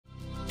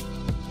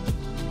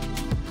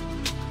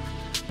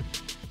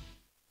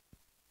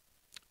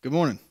Good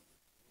morning.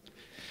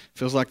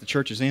 Feels like the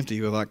church is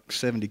empty with like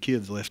 70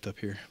 kids left up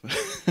here.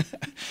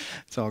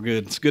 It's all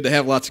good. It's good to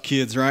have lots of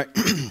kids, right?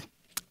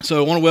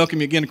 So I want to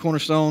welcome you again to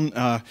Cornerstone.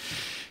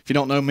 If you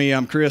don't know me,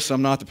 I'm Chris.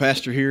 I'm not the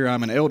pastor here.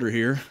 I'm an elder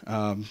here.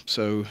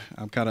 So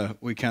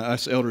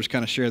us elders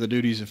kind of share the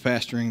duties of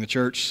pastoring the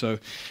church. So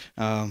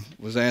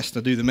was asked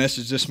to do the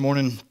message this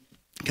morning.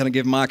 Kind of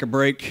give Mike a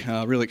break.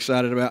 Really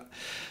excited about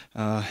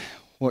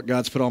what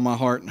God's put on my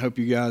heart, and hope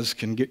you guys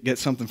can get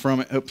something from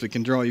it. Hopefully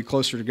can draw you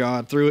closer to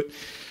God through it.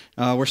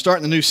 We're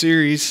starting a new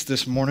series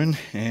this morning,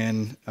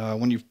 and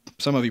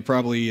some of you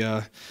probably,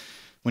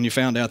 when you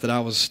found out that I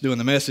was doing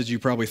the message, you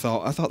probably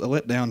thought, I thought the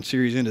letdown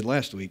series ended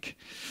last week.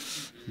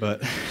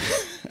 But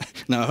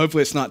no,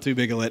 hopefully it's not too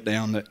big a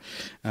letdown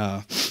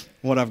that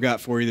what I've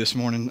got for you this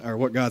morning, or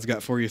what God's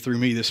got for you through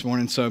me this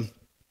morning. So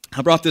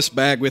I brought this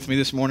bag with me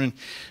this morning.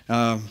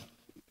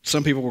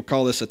 Some people will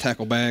call this a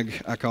tackle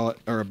bag. I call it,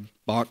 or a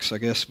box, I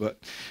guess, but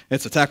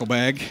it's a tackle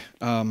bag.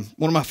 One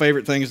of my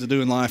favorite things to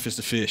do in life is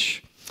to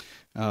fish.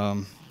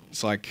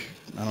 It's like,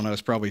 I don't know,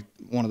 it's probably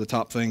one of the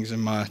top things in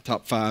my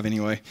top 5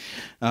 anyway.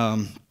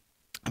 I've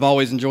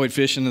always enjoyed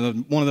fishing,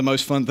 and one of the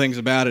most fun things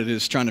about it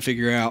is trying to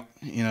figure out,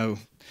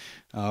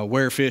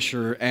 where fish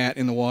are at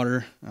in the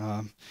water,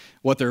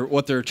 what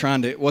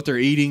they're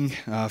eating,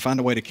 find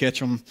a way to catch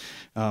them,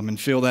 and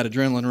feel that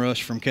adrenaline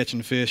rush from catching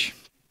the fish.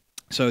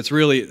 So it's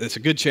a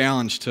good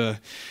challenge and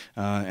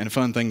a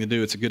fun thing to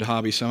do. It's a good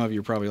hobby. Some of you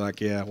are probably like,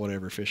 yeah,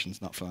 whatever,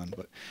 fishing's not fun.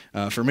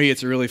 But for me,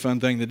 it's a really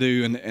fun thing to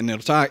do, and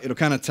it'll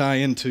kind of tie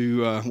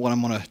into what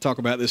I'm going to talk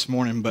about this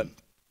morning. But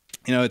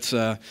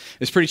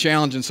it's pretty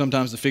challenging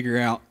sometimes to figure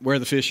out where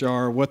the fish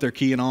are, what they're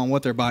keying on,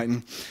 what they're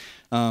biting.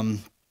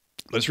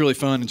 But it's a really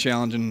fun and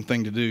challenging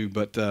thing to do.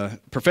 But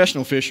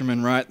professional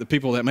fishermen, right, the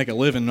people that make a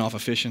living off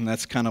of fishing,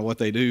 that's kind of what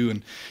they do.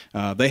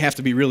 And they have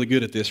to be really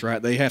good at this,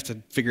 right? They have to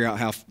figure out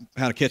how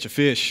to catch a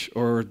fish,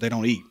 or they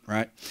don't eat,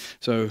 right?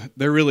 So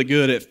they're really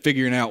good at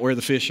figuring out where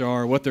the fish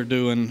are, what they're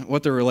doing,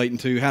 what they're relating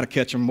to, how to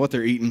catch them, what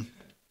they're eating.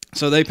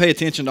 So they pay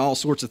attention to all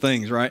sorts of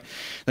things, right?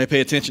 They pay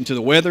attention to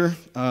the weather.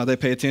 They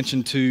pay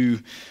attention to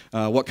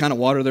what kind of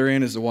water they're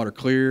in. Is the water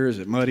clear? Is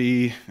it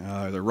muddy?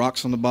 Are there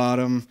rocks on the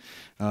bottom?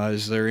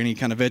 Is there any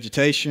kind of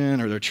vegetation?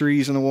 Are there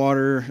trees in the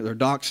water? Are there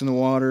docks in the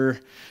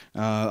water?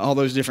 All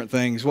those different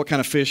things. What kind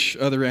of fish,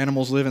 other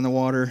animals live in the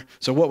water?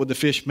 So what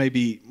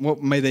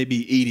may they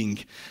be eating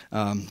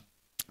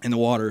in the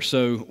water?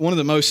 So one of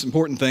the most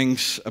important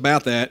things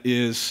about that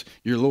is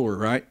your lure,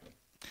 right?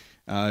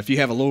 If you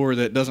have a lure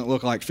that doesn't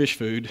look like fish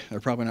food, they're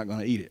probably not going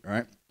to eat it,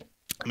 right?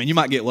 I mean, you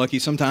might get lucky.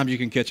 Sometimes you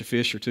can catch a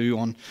fish or two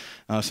on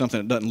something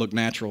that doesn't look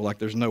natural, like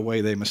there's no way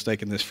they've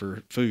mistaken this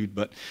for food.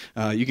 But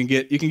you can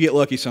get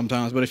lucky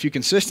sometimes. But if you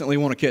consistently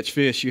want to catch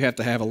fish, you have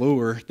to have a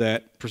lure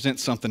that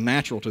presents something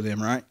natural to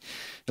them, right?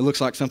 It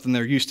looks like something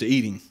they're used to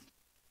eating.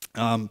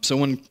 So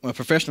when a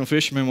professional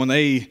fisherman, when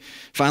they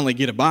finally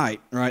get a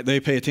bite, right, they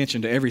pay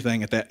attention to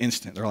everything at that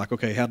instant. They're like,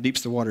 okay, how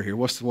deep's the water here?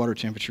 What's the water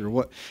temperature?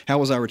 How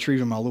was I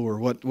retrieving my lure?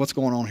 What's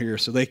going on here?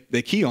 So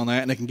they key on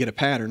that, and they can get a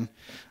pattern,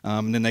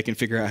 and then they can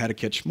figure out how to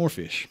catch more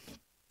fish.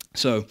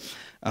 So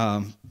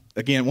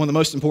again, one of the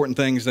most important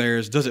things there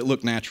is, does it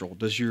look natural?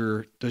 Does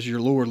your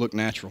lure look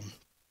natural?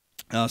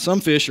 Some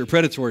fish are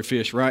predatory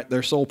fish, right?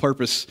 Their sole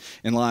purpose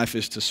in life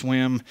is to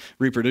swim,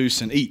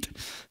 reproduce, and eat.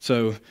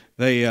 So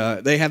they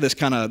have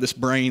this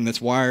brain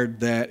that's wired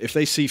that if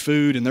they see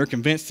food and they're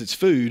convinced it's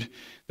food,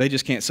 they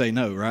just can't say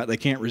no, right? They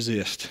can't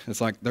resist.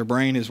 It's like their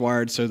brain is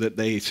wired so that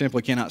they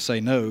simply cannot say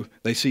no.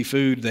 They see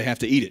food, they have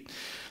to eat it.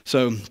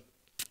 So,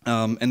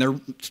 and they're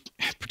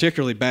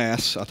particularly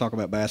bass. I'll talk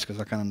about bass because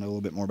I kind of know a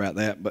little bit more about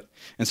that.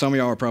 And some of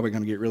y'all are probably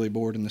going to get really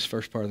bored in this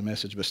first part of the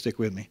message, but stick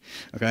with me,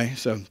 okay?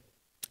 So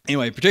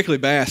anyway, particularly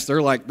bass,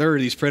 they're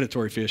these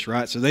predatory fish,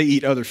 right? So they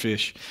eat other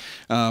fish,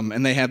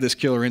 and they have this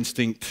killer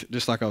instinct,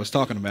 just like I was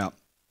talking about.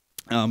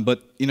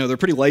 But they're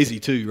pretty lazy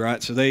too,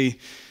 right? So they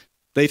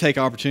take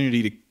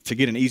opportunity to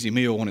get an easy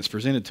meal when it's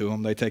presented to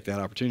them. They take that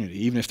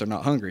opportunity, even if they're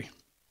not hungry.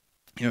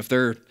 If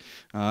they're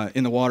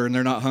in the water and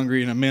they're not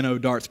hungry, and a minnow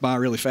darts by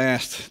really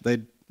fast,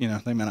 they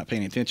may not pay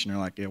any attention. They're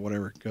like, yeah,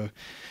 whatever, go.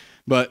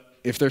 But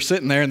if they're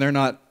sitting there and they're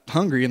not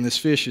hungry, and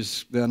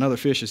another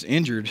fish is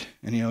injured,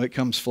 and it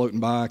comes floating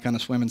by, kind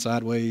of swimming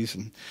sideways,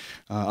 and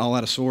all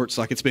out of sorts,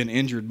 like it's been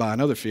injured by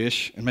another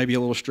fish, and maybe a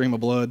little stream of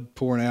blood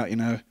pouring out,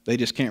 they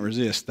just can't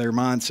resist. Their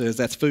mind says,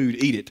 that's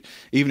food, eat it,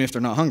 even if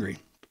they're not hungry.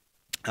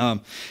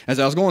 As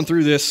I was going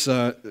through this,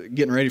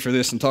 getting ready for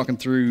this, and talking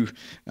through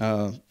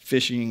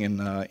fishing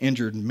and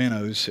injured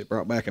minnows, it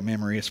brought back a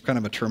memory. It's kind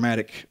of a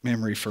traumatic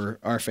memory for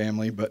our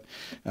family, but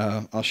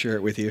I'll share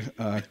it with you.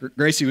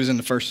 Gracie was in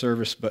the first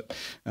service, but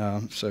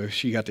so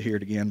she got to hear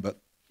it again. But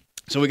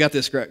so we got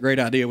this great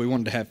idea. We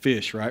wanted to have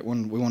fish, right?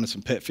 We wanted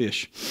some pet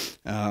fish.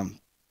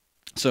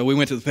 So we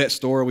went to the pet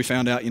store. We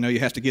found out, you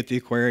have to get the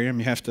aquarium.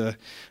 You have to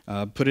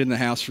put it in the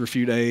house for a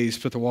few days,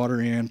 put the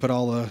water in, put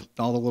all the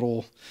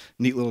little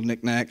neat little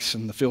knickknacks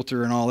and the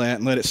filter and all that,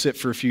 and let it sit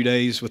for a few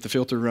days with the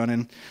filter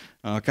running.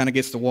 Kind of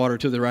gets the water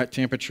to the right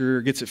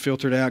temperature, gets it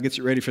filtered out, gets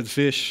it ready for the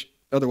fish.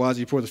 Otherwise,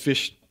 you pour the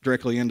fish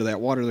directly into that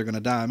water, they're going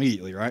to die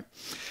immediately, right?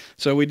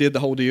 So we did the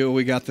whole deal.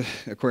 We got the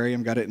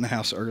aquarium, got it in the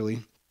house early.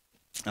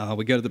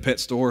 We go to the pet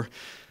store,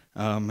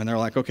 and they're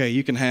like, okay,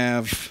 you can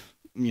have,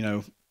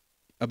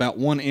 about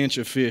 1 inch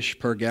of fish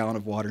per gallon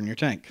of water in your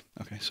tank.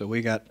 Okay, so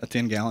we got a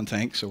 10-gallon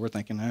tank, so we're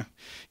thinking,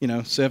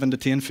 7 to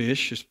 10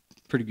 fish is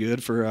pretty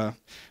good for,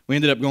 we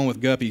ended up going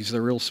with guppies.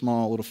 They're real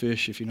small little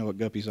fish, if you know what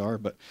guppies are,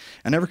 but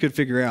I never could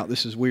figure out,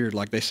 this is weird,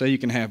 like they say you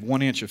can have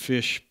 1 inch of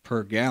fish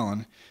per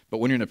gallon, but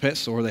when you're in a pet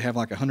store, they have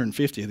like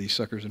 150 of these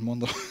suckers in one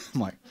little,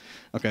 I'm like,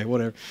 okay,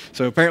 whatever.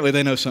 So apparently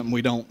they know something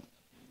we don't,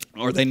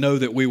 or they know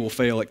that we will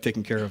fail at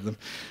taking care of them.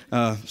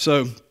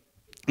 So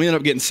we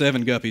ended up getting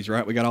 7 guppies,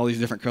 right? We got all these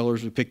different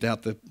colors. We picked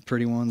out the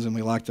pretty ones, and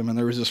we liked them. And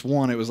there was this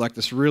one. It was like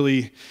this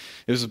it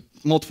was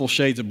multiple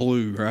shades of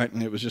blue, right?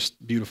 And it was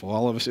just beautiful.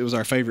 All of us, it was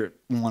our favorite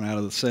one out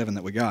of the 7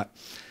 that we got.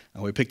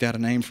 We picked out a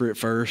name for it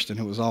first, and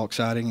it was all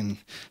exciting. And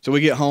so we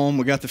get home,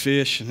 we got the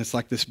fish, and it's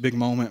like this big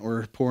moment.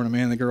 We're pouring them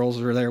in. The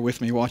girls are there with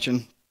me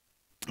watching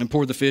and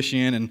poured the fish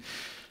in. And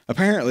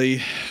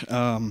apparently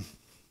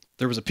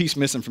there was a piece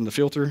missing from the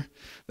filter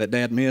that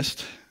Dad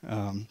missed.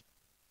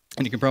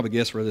 And you can probably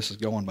guess where this is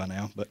going by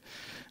now, but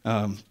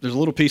there's a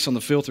little piece on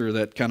the filter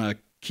that kind of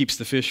keeps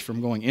the fish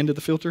from going into the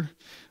filter.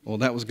 Well,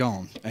 that was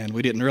gone, and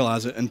we didn't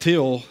realize it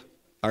until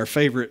our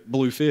favorite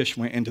blue fish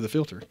went into the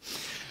filter.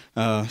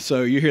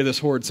 So you hear this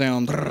horrid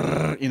sound,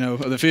 of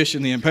the fish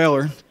in the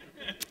impeller.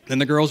 Then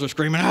the girls are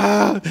screaming,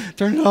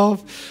 turn it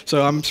off.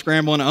 So I'm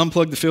scrambling to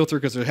unplug the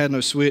filter because it had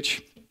no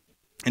switch.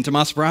 And to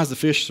my surprise, the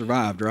fish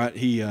survived, right?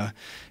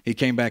 He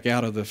came back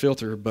out of the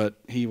filter, but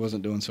he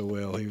wasn't doing so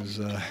well. He was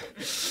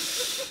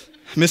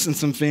missing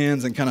some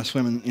fins and kind of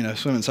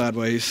swimming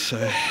sideways.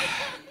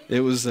 It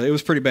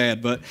was pretty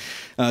bad. But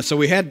so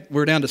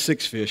we're down to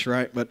 6 fish,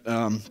 right? But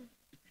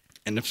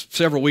and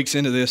several weeks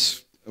into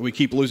this, we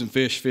keep losing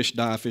fish. Fish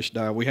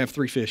die. We have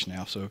 3 fish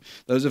now, so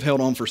those have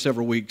held on for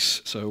several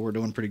weeks. So we're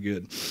doing pretty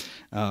good.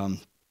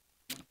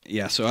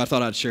 So I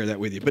thought I'd share that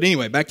with you. But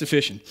anyway, back to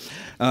fishing.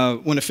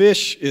 When a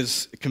fish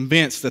is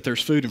convinced that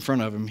there's food in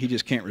front of him, he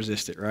just can't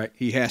resist it, right?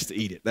 He has to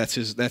eat it. That's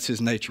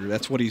his nature.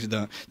 That's what he's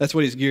done. That's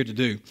what he's geared to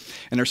do.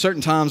 And there's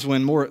certain times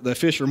when the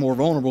fish are more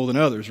vulnerable than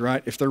others,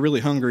 right? If they're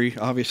really hungry,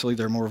 obviously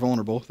they're more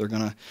vulnerable. They're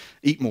going to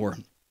eat more.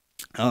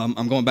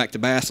 I'm going back to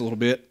bass a little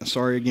bit.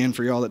 Sorry again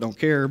for y'all that don't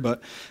care,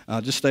 but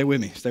just stay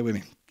with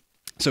me.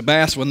 So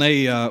bass, when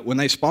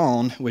they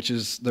spawn, which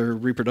is their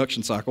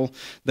reproduction cycle,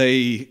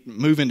 they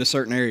move into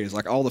certain areas.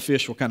 Like all the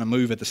fish will kind of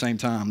move at the same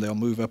time. They'll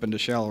move up into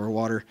shallower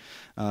water.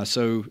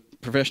 So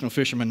professional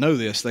fishermen know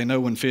this. They know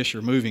when fish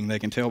are moving. They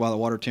can tell by the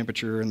water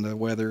temperature and the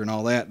weather and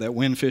all that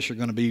when fish are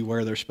going to be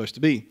where they're supposed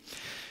to be.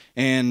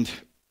 And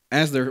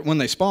when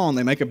they spawn,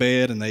 they make a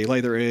bed and they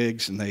lay their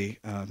eggs and they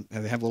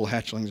have little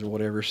hatchlings or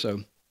whatever.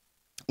 So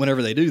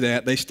whenever they do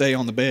that, they stay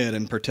on the bed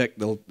and protect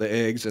the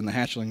eggs and the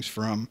hatchlings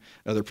from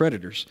other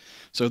predators.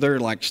 So they're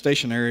like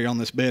stationary on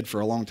this bed for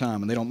a long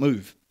time, and they don't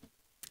move.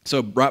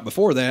 So right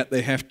before that,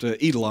 they have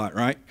to eat a lot,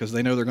 right? Because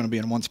they know they're going to be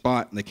in one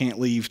spot, and they can't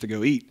leave to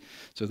go eat.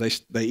 So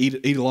they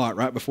eat a lot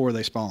right before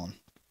they spawn.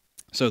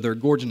 So they're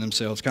gorging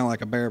themselves, kind of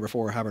like a bear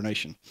before a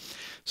hibernation.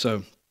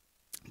 So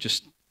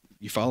just...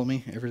 You follow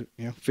me?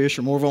 Fish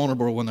are more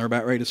vulnerable when they're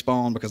about ready to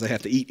spawn because they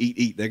have to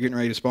eat. They're getting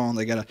ready to spawn.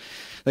 They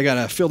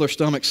gotta fill their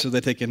stomachs so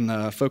that they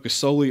can focus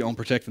solely on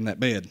protecting that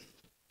bed.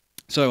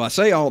 So I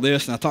say all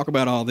this and I talk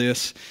about all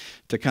this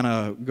to kind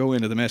of go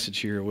into the message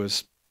here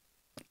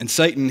and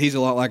Satan, he's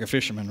a lot like a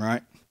fisherman,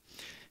 right?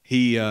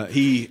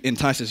 He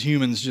entices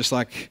humans just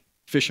like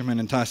fishermen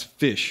entice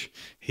fish.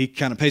 He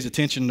kind of pays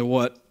attention to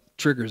what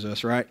triggers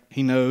us, right?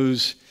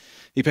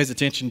 He pays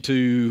attention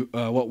to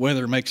what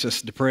weather makes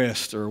us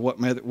depressed, or what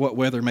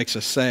weather makes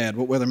us sad,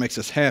 what weather makes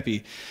us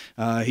happy.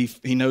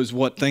 He knows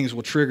what things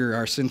will trigger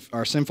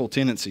our sinful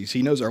tendencies.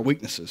 He knows our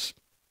weaknesses.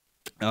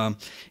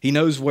 He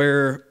knows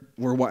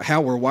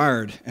how we're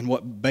wired and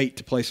what bait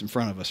to place in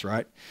front of us.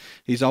 Right?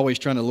 He's always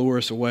trying to lure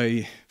us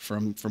away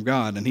from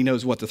God, and he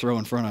knows what to throw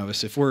in front of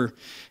us. If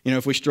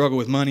we struggle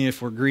with money,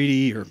 if we're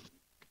greedy or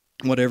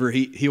whatever,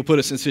 he'll put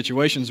us in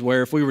situations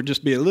where if we would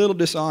just be a little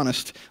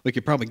dishonest, we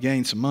could probably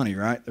gain some money,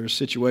 right? There's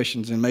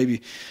situations, and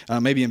maybe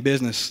in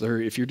business,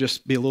 or if you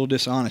just be a little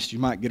dishonest, you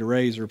might get a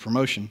raise or a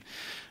promotion.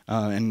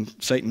 And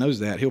Satan knows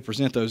that. He'll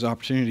present those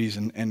opportunities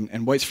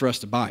and waits for us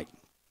to bite.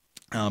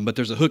 But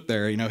there's a hook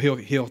there.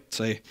 He'll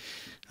say,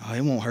 "Oh,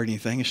 it won't hurt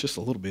anything. It's just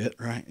a little bit,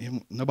 right?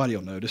 Nobody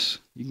will notice.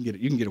 You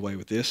can get away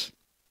with this."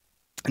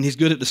 And he's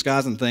good at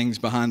disguising things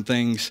behind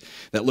things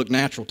that look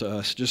natural to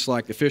us. Just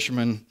like the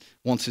fisherman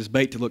wants his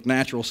bait to look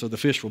natural so the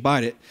fish will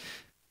bite it,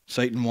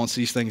 Satan wants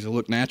these things to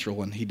look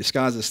natural, and he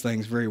disguises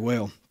things very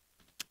well.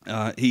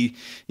 He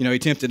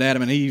tempted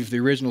Adam and Eve, the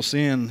original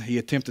sin.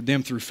 He tempted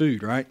them through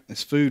food, right?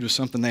 This food was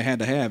something they had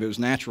to have. It was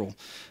natural.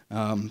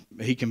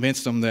 He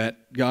convinced them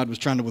that God was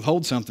trying to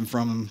withhold something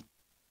from them.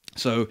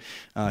 So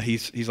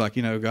he's like,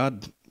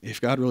 God, if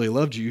God really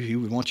loved you, he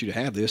would want you to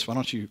have this. Why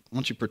don't you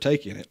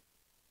partake in it?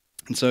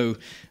 And so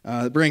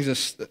it brings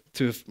us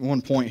to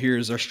one point here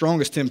is our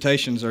strongest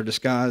temptations are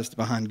disguised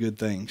behind good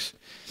things.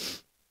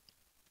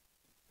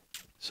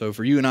 So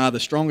for you and I,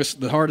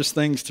 the hardest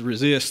things to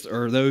resist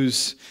are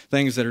those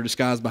things that are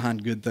disguised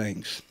behind good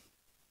things.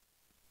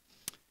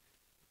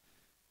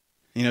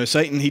 You know,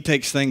 Satan, he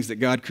takes things that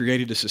God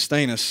created to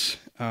sustain us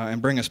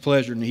and bring us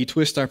pleasure, and he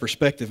twists our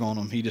perspective on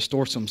them. He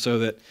distorts them so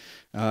that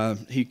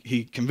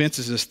he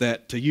convinces us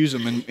that to use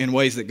them in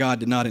ways that God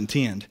did not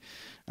intend.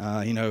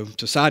 You know,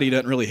 society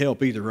doesn't really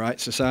help either, right?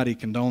 Society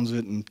condones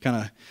it and kind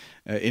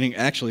of it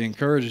actually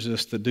encourages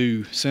us to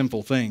do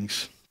sinful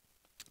things.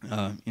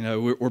 You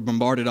know, we're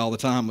bombarded all the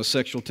time with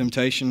sexual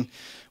temptation.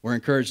 We're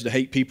encouraged to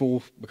hate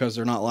people because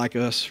they're not like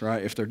us,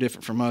 right? If they're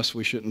different from us,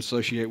 we shouldn't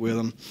associate with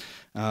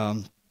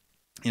them.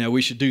 You know,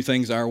 we should do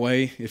things our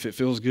way. If it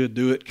feels good,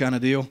 do it kind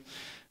of deal.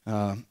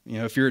 You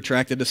know, if you're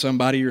attracted to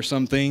somebody or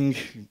something,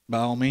 by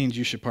all means,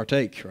 you should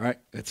partake, right?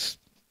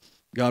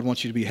 God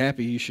wants you to be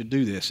happy. You should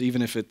do this,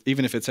 even if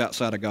it's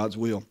outside of God's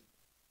will.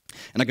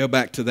 And I go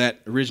back to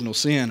that original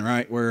sin,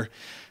 right, where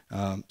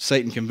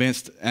Satan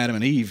convinced Adam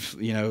and Eve,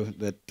 you know,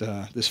 that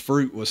this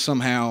fruit was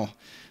somehow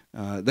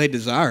they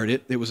desired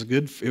it. It was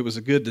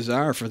a good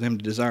desire for them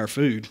to desire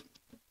food.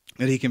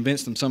 That he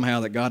convinced them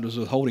somehow that God was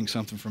withholding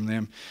something from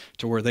them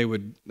to where they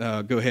would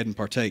go ahead and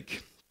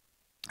partake.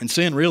 And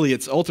sin, really,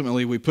 it's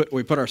ultimately we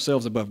put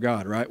ourselves above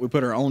God, right? We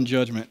put our own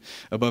judgment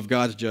above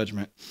God's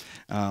judgment,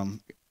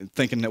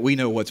 thinking that we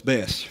know what's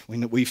best.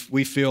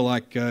 We feel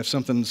like if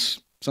something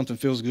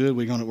feels good,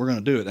 we're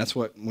gonna do it. That's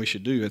what we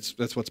should do.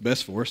 That's what's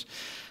best for us.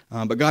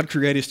 But God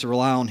created us to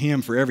rely on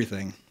Him for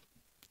everything.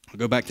 I'll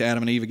go back to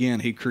Adam and Eve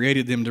again. He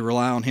created them to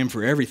rely on Him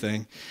for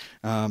everything,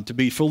 to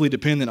be fully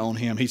dependent on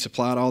Him. He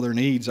supplied all their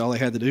needs. All they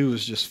had to do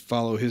was just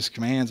follow His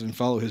commands and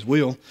follow His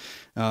will.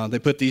 He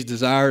put these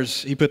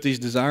desires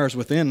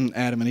within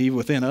Adam and Eve,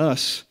 within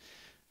us,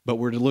 but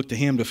we're to look to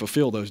Him to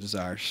fulfill those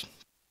desires.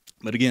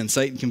 But again,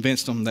 Satan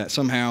convinced them that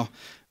somehow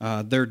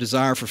their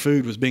desire for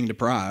food was being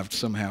deprived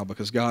somehow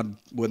because God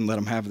wouldn't let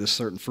them have this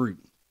certain fruit.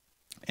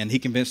 And he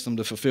convinced them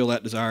to fulfill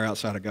that desire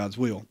outside of God's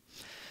will.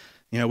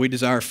 You know, we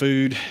desire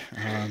food.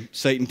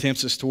 Satan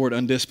tempts us toward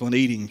undisciplined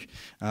eating.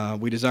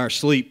 We desire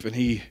sleep, and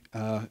he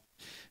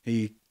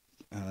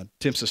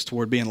tempts us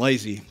toward being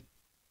lazy.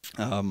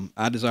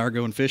 I desire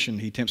going fishing.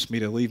 He tempts me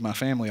to leave my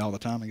family all the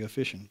time and go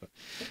fishing. But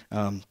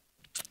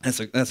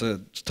that's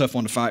a tough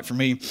one to fight for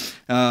me.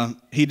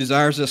 He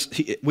desires us.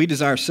 We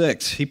desire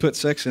sex. He put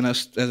sex in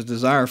us as a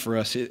desire for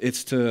us.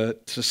 It's to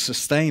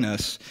sustain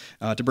us,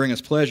 to bring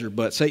us pleasure.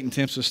 But Satan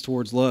tempts us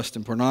towards lust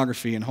and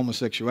pornography and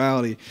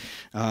homosexuality.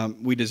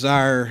 We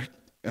desire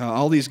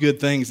all these good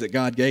things that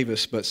God gave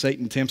us, but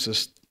Satan tempts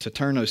us to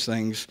turn those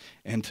things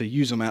and to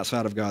use them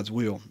outside of God's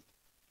will.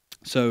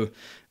 So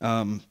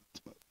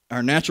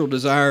our natural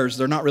desires,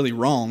 they're not really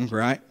wrong,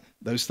 right?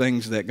 Those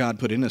things that God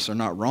put in us are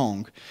not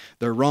wrong.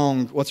 They're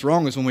wrong. What's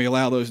wrong is when we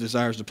allow those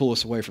desires to pull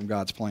us away from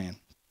God's plan.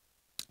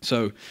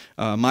 So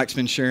Mike's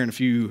been sharing a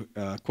few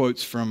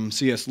quotes from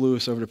C.S.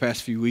 Lewis over the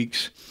past few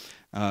weeks.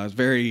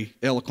 Very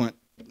eloquent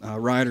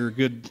writer,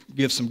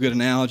 gives some good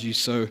analogies.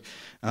 So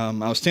I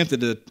was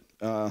tempted to,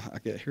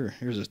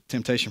 here's a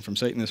temptation from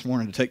Satan this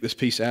morning to take this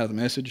piece out of the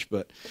message,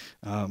 but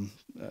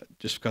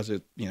just because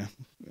it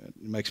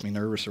makes me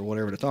nervous or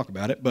whatever to talk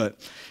about it.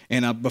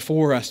 And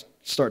before I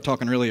start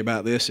talking really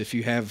about this, if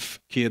you have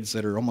kids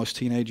that are almost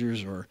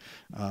teenagers or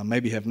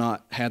maybe have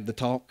not had the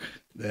talk,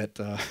 that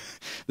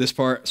this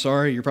part,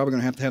 sorry, you're probably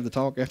going to have the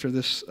talk after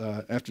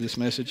this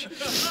message.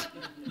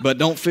 But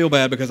don't feel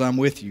bad because I'm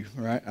with you,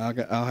 right?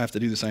 I'll have to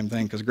do the same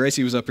thing because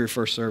Gracie was up here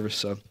first service,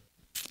 so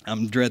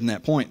I'm dreading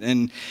that point.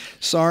 And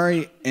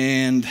sorry,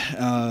 and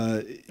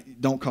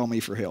don't call me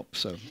for help.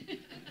 So,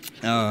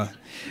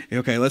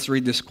 okay, let's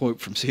read this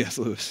quote from C.S.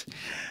 Lewis.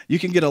 You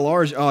can get a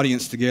large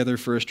audience together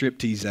for a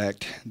striptease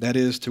act, that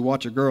is, to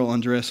watch a girl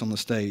undress on the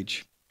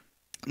stage.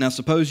 Now,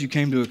 suppose you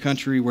came to a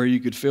country where you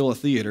could fill a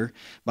theater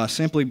by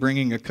simply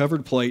bringing a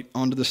covered plate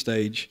onto the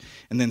stage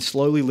and then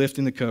slowly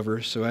lifting the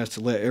cover so as to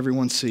let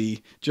everyone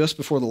see, just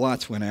before the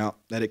lights went out,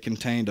 that it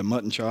contained a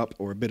mutton chop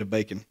or a bit of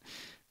bacon.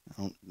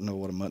 I don't know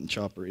what a mutton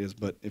chopper is,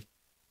 but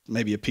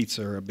maybe a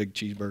pizza or a big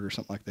cheeseburger or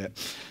something like that.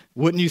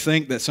 Wouldn't you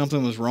think that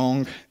something was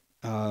wrong?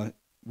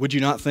 Would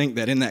you not think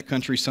that in that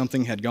country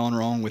something had gone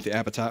wrong with the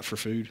appetite for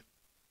food?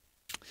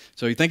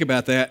 So you think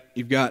about that.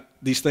 You've got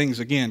these things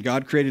again.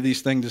 God created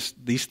these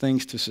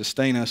things to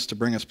sustain us, to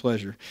bring us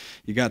pleasure.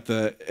 You got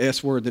the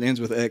S word that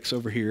ends with X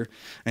over here,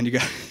 and you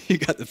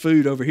got the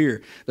food over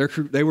here.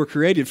 They were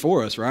created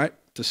for us, right?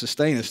 To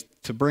sustain us,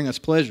 to bring us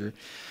pleasure.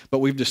 But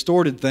we've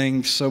distorted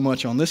things so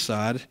much on this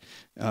side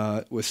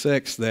with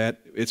sex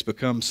that it's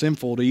become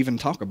sinful to even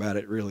talk about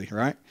it, really,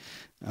 right?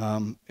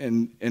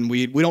 And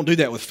we don't do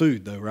that with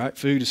food, though, right?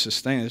 Food is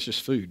sustained. It's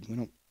just food. We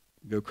don't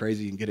go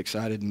crazy and get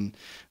excited and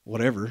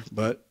whatever.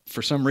 But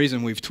for some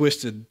reason, we've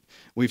twisted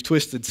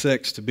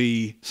sex to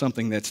be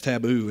something that's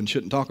taboo and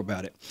shouldn't talk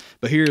about it.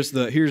 But here's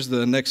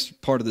the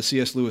next part of the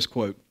C.S. Lewis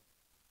quote.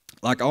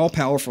 Like all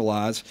powerful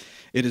lies,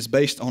 it is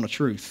based on a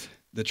truth.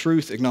 The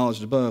truth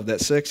acknowledged above, that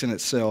sex in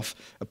itself,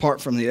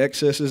 apart from the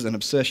excesses and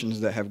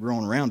obsessions that have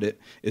grown around it,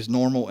 is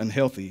normal and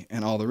healthy,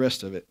 and all the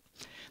rest of it.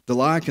 The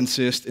lie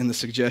consists in the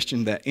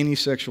suggestion that any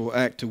sexual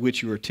act to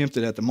which you are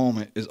tempted at the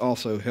moment is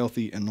also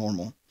healthy and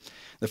normal.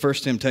 The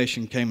first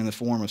temptation came in the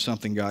form of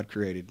something God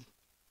created.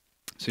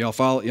 So y'all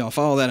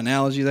follow that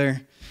analogy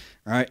there?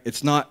 All right?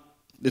 It's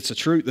the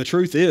truth. The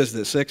truth is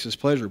that sex is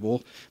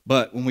pleasurable,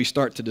 but when we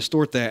start to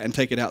distort that and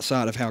take it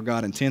outside of how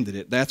God intended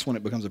it, that's when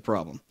it becomes a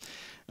problem.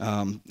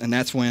 And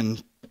that's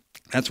when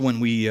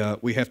we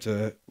have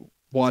to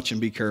watch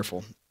and be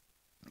careful.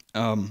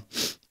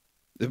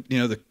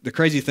 The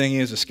crazy thing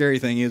is, the scary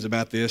thing is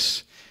about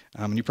this,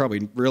 and you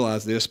probably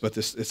realize this, but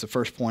it's the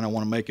first point I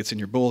want to make. It's in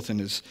your bulletin,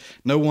 is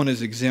no one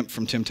is exempt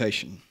from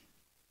temptation.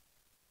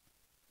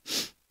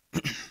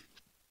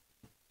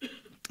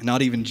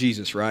 Not even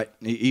Jesus, right?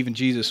 Even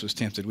Jesus was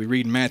tempted. We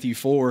read in Matthew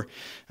 4,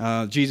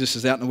 Jesus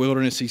is out in the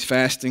wilderness, he's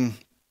fasting.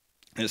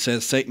 It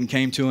says Satan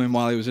came to him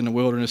while he was in the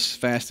wilderness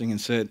fasting and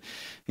said,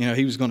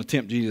 he was going to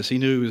tempt Jesus. He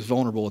knew he was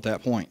vulnerable at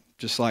that point.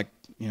 Just like,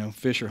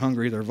 fish are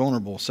hungry, they're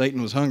vulnerable.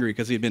 Satan was hungry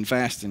because he had been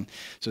fasting.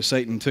 So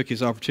Satan took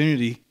his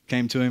opportunity,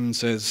 came to him and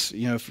says,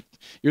 if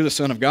you're the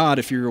Son of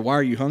God, why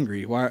are you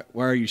hungry? Why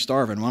are you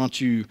starving? Why don't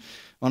you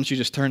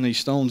just turn these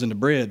stones into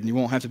bread and you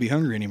won't have to be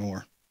hungry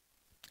anymore?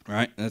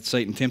 Right? That's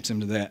Satan tempts him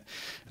to that.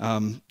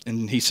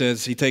 And he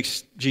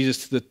takes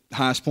Jesus to the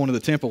highest point of the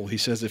temple. He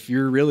says, if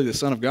you're really the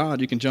Son of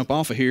God, you can jump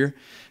off of here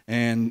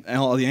and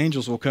all the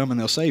angels will come and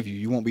they'll save you.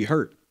 You won't be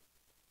hurt.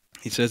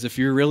 He says, if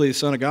you're really the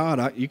Son of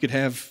God, you could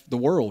have the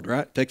world,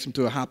 right? Takes him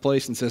to a high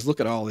place and says, look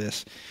at all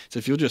this. So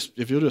if you'll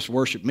just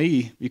worship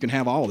me, you can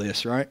have all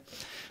this, right?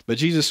 But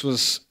Jesus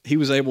was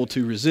able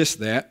to resist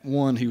that.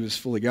 One, he was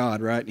fully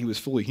God, right? He was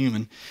fully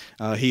human.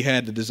 He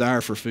had the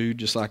desire for food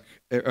just like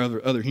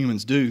other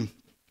humans do.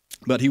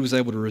 But he was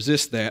able to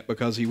resist that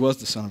because he was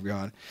the Son of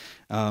God.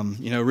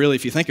 Really,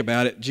 if you think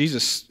about it,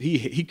 Jesus,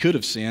 he could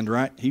have sinned,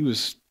 right? He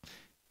was,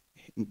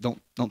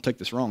 don't take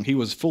this wrong, he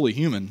was fully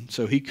human,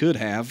 so he could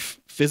have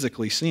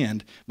physically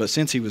sinned, but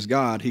since he was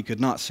God, he could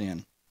not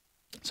sin.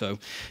 So,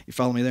 you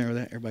follow me there with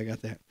that? Everybody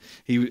got that?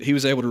 He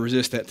was able to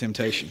resist that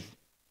temptation.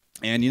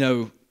 And,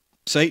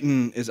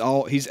 Satan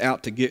he's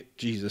out to get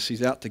Jesus.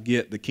 He's out to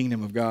get the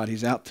kingdom of God.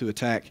 He's out to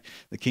attack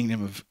the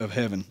kingdom of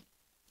heaven.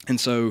 And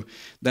so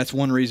that's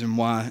one reason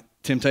why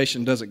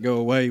temptation doesn't go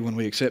away when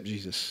we accept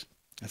Jesus.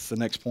 That's the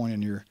next point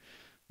in your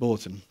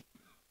bulletin.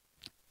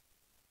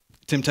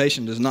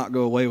 Temptation does not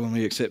go away when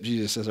we accept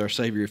Jesus as our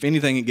Savior. If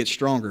anything, it gets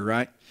stronger,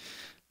 right?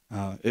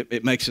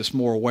 It makes us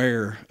more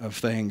aware of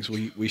things.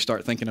 We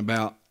start thinking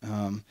about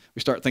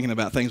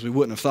things we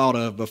wouldn't have thought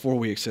of before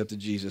we accepted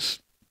Jesus.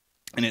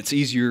 And it's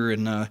easier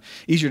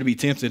to be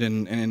tempted,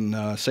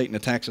 and Satan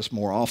attacks us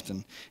more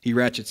often. He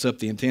ratchets up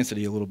the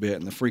intensity a little bit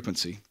and the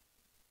frequency.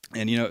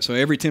 And so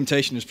every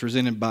temptation is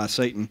presented by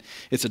Satan.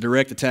 It's a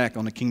direct attack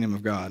on the kingdom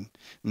of God.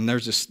 And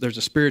there's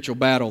a spiritual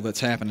battle that's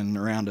happening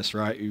around us,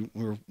 right?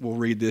 We'll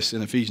read this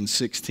in Ephesians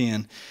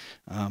 6:10.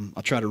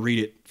 I'll try to read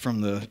it from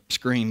the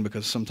screen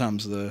because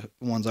sometimes the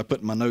ones I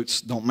put in my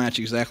notes don't match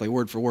exactly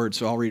word for word,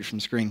 so I'll read it from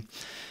the screen.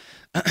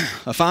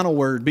 A final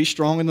word: be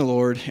strong in the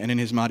Lord and in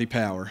his mighty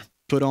power.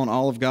 Put on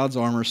all of God's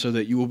armor so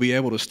that you will be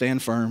able to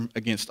stand firm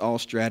against all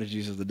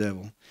strategies of the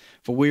devil.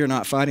 For we are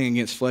not fighting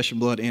against flesh and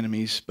blood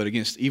enemies, but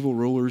against evil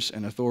rulers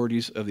and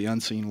authorities of the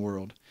unseen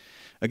world,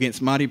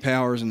 against mighty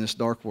powers in this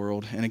dark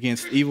world, and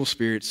against evil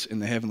spirits in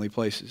the heavenly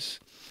places.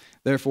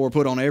 Therefore,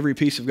 put on every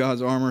piece of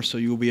God's armor so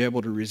you will be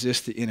able to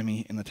resist the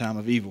enemy in the time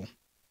of evil.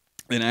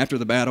 Then after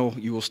the battle,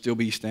 you will still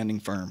be standing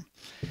firm.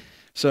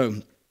 So,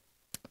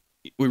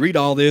 we read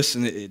all this,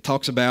 and it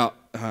talks about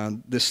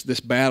this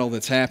battle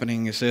that's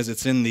happening. It says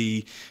it's in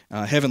the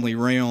heavenly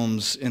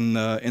realms, in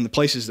the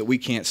places that we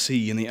can't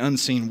see, in the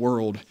unseen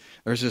world.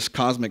 There's this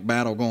cosmic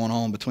battle going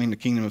on between the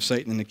kingdom of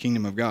Satan and the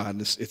kingdom of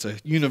God. It's a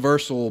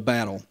universal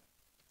battle,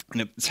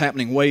 and it's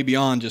happening way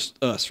beyond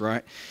just us,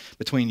 right,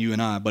 between you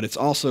and I. But it's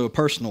also a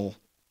personal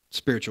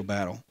spiritual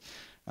battle.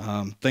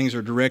 Things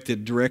are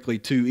directed directly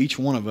to each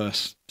one of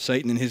us.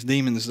 Satan and his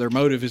demons, their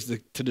motive is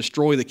to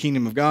destroy the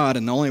kingdom of God,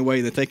 and the only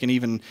way that they can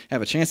even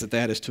have a chance at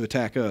that is to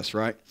attack us,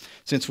 right?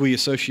 Since we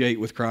associate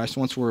with Christ,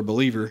 once we're a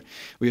believer,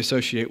 we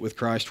associate with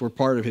Christ, we're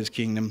part of his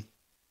kingdom.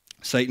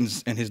 Satan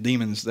and his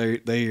demons,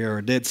 they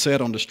are dead set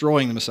on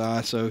destroying the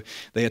Messiah, so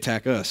they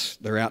attack us.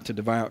 They're out to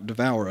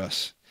devour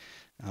us.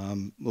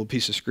 Little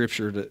piece of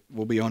scripture that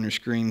will be on your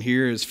screen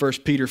here is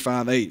 1 Peter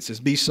 5:8. It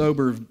says, be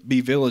sober, be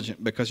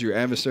vigilant, because your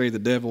adversary, the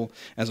devil,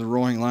 as a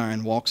roaring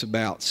lion, walks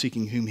about,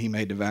 seeking whom he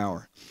may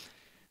devour.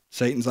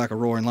 Satan's like a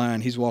roaring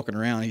lion. He's walking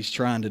around. He's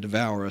trying to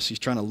devour us. He's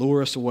trying to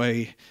lure us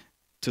away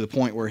to the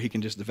point where he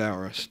can just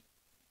devour us.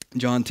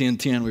 John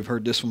 10:10, we've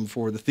heard this one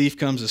before. The thief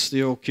comes to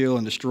steal, kill,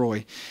 and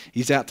destroy.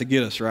 He's out to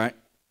get us, right?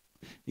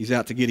 He's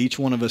out to get each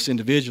one of us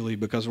individually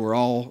because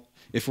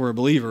if we're a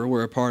believer,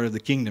 we're a part of the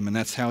kingdom, and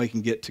that's how he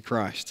can get to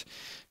Christ.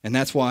 And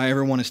that's why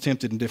everyone is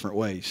tempted in different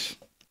ways.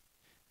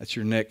 That's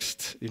your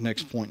next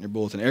point in your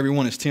bulletin.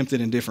 Everyone is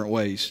tempted in different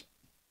ways.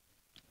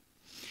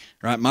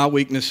 Right? My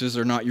weaknesses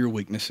are not your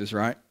weaknesses,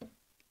 right?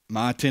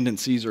 My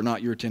tendencies are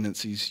not your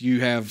tendencies. You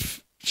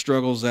have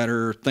struggles that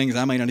are things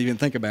I may not even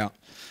think about.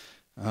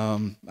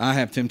 I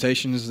have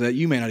temptations that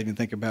you may not even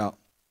think about.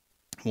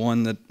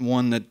 One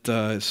that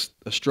is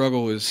a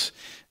struggle is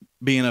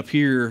being up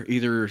here,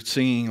 either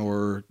singing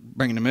or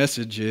bringing a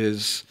message.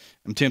 Is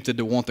I'm tempted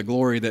to want the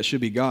glory that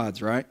should be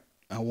God's, right?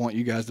 I want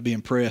you guys to be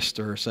impressed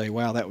or say,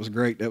 "Wow, that was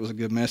great. That was a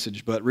good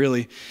message." But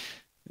really,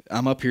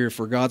 I'm up here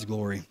for God's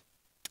glory.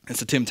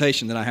 It's a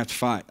temptation that I have to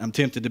fight. I'm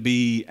tempted to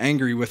be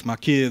angry with my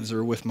kids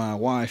or with my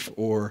wife,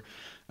 or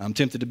I'm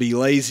tempted to be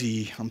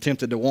lazy. I'm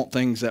tempted to want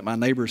things that my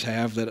neighbors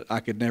have that I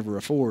could never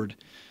afford.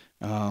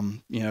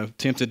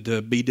 Tempted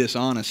to be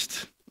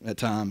dishonest at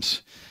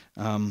times.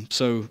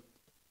 So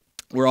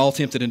we're all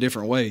tempted in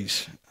different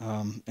ways.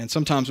 And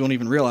sometimes we don't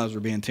even realize we're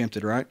being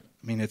tempted, right?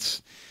 I mean,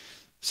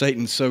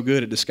 Satan's so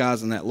good at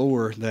disguising that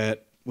lure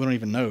that we don't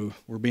even know.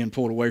 We're being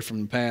pulled away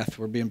from the path.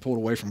 We're being pulled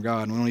away from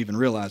God, and we don't even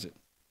realize it.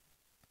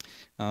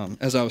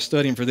 As I was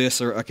studying for this,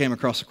 I came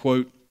across a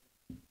quote.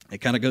 It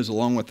kind of goes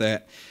along with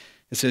that.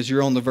 It says,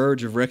 "You're on the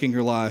verge of wrecking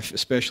your life,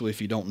 especially if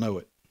you don't know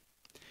it."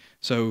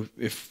 So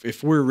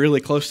if we're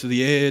really close to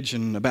the edge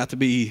and about to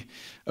be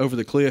over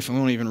the cliff and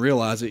we don't even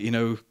realize it,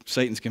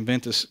 Satan's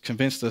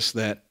convinced us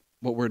that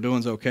what we're doing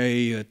is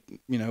okay. That,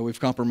 we've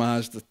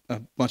compromised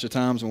a bunch of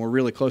times and we're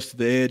really close to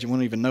the edge and we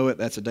don't even know it.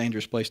 That's a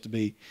dangerous place to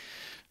be.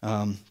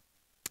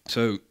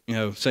 So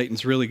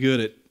Satan's really good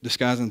at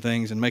disguising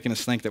things and making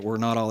us think that we're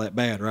not all that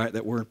bad, right?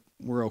 That we're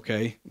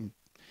okay.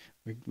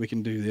 We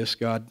can do this.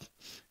 God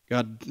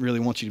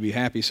really wants you to be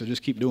happy, so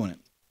just keep doing it.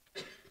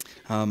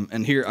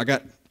 And here I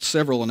got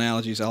several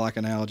analogies. I like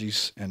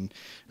analogies, and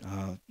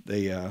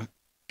they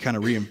kind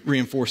of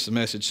reinforce the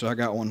message. So I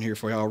got one here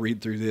for you. I'll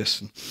read through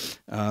this.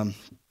 It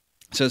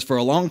says, "For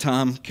a long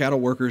time, cattle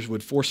workers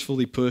would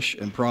forcefully push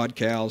and prod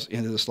cows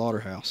into the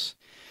slaughterhouse.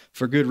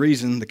 For good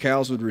reason, the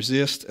cows would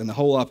resist, and the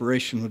whole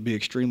operation would be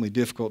extremely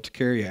difficult to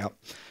carry out,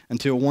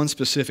 until one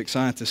specific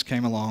scientist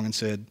came along and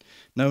said,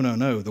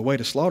 'No. The way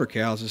to slaughter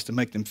cows is to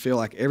make them feel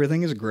like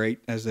everything is great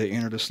as they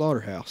enter the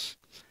slaughterhouse.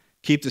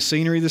 Keep the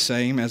scenery the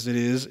same as it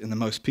is in the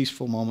most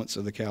peaceful moments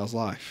of the cow's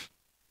life.'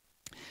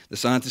 The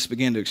scientists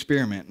began to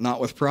experiment,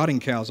 not with prodding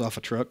cows off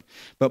a truck,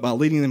 but by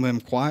leading them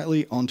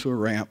quietly onto a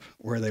ramp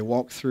where they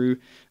walked through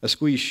a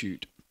squeeze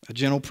chute, a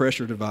gentle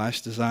pressure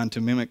device designed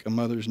to mimic a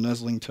mother's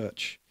nuzzling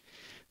touch.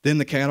 Then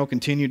the cattle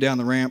continued down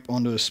the ramp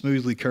onto a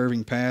smoothly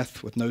curving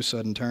path with no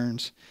sudden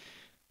turns.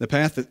 The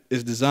path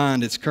is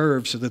designed, it's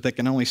curved so that they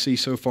can only see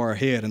so far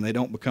ahead and they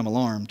don't become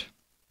alarmed.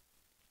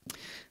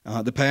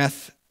 The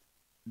path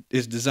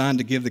is designed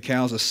to give the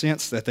cows a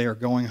sense that they are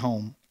going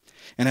home.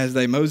 And as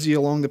they mosey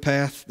along the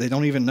path, they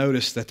don't even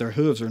notice that their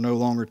hooves are no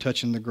longer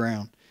touching the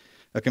ground.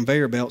 A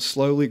conveyor belt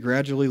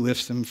gradually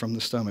lifts them from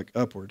the stomach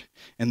upward.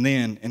 And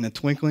then, in the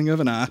twinkling of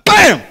an eye,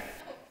 BAM!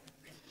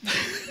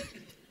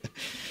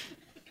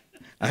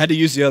 I had to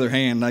use the other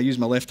hand. I used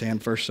my left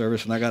hand first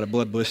service, and I got a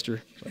blood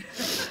blister.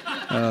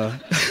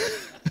 I've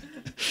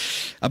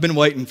been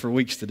waiting for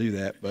weeks to do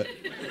that, but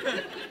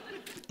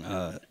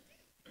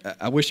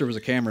I wish there was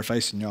a camera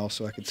facing y'all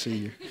so I could see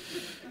you.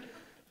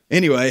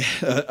 Anyway,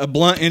 a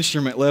blunt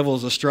instrument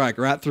levels a strike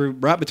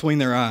right between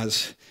their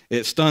eyes.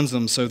 It stuns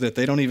them so that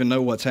they don't even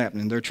know what's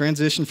happening. They're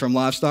transitioned from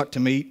livestock to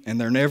meat, and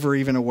they're never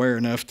even aware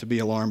enough to be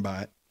alarmed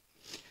by it.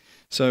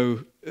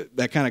 So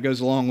that kind of goes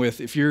along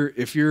with if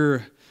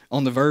you're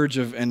on the verge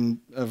of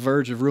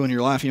ruining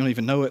your life, you don't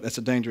even know it. That's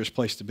a dangerous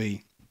place to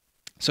be.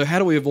 So how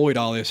do we avoid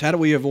all this? How do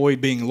we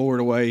avoid being lured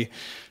away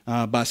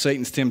by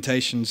Satan's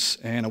temptations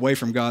and away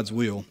from God's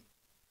will?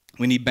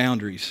 We need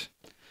boundaries.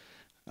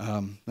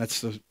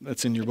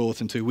 That's in your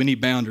bulletin too. We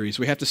need boundaries.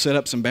 We have to set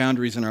up some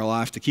boundaries in our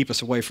life to keep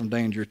us away from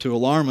danger, to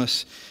alarm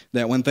us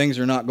that when things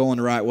are not going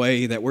the right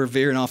way, that we're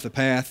veering off the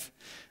path.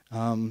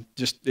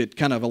 It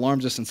kind of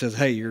alarms us and says,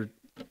 "Hey, you're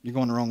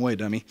going the wrong way,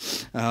 dummy."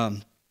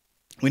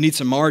 We need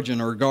some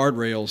margin or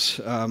guardrails.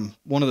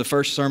 One of the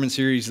first sermon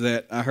series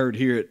that I heard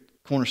here at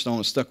Cornerstone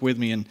has stuck with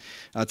me, and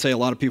I'd say a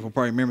lot of people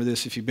probably remember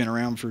this if you've been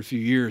around for a few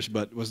years,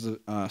 but it was the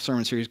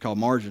sermon series called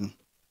Margin.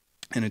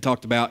 And it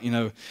talked about,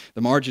 the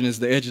margin is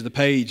the edge of the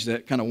page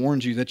that kind of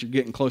warns you that you're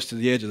getting close to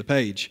the edge of the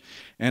page.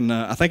 And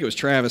I think it was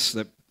Travis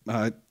that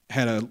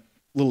had a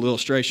little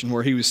illustration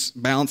where he was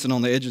balancing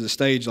on the edge of the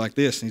stage like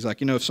this. And he's like,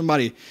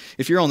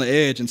 if you're on the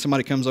edge and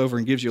somebody comes over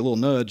and gives you a little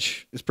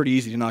nudge, it's pretty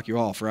easy to knock you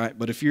off, right?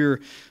 But if you're a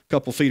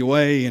couple feet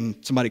away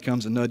and somebody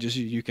comes and nudges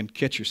you, you can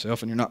catch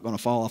yourself and you're not going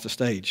to fall off the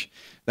stage.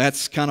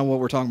 That's kind of what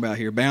we're talking about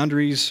here.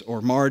 Boundaries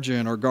or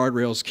margin or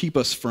guardrails keep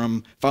us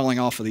from falling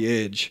off of the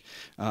edge,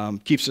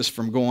 keeps us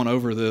from going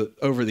over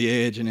the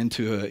edge and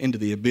into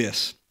the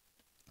abyss.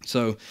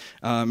 So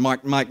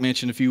Mike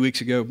mentioned a few weeks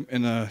ago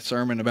in a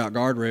sermon about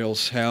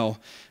guardrails how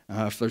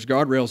if there's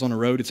guardrails on the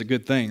road, it's a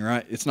good thing,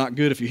 right? It's not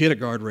good if you hit a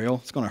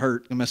guardrail. It's going to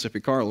hurt and mess up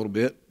your car a little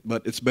bit,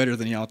 but it's better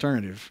than the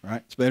alternative,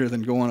 right? It's better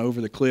than going over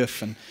the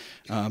cliff and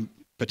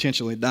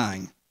potentially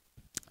dying.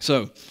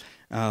 So,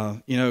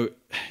 the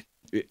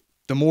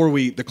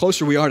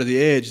closer we are to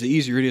the edge, the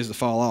easier it is to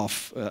fall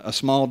off. A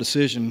small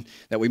decision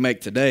that we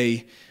make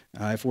today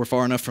If we're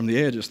far enough from the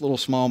edge, this little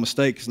small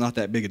mistake is not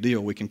that big a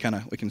deal. We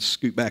can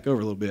scoot back over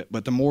a little bit.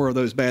 But the more of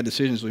those bad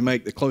decisions we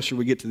make, the closer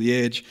we get to the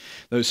edge.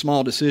 Those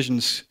small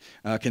decisions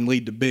can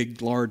lead to big,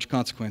 large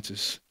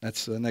consequences.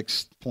 That's the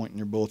next point in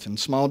your bulletin.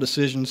 Small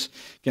decisions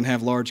can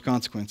have large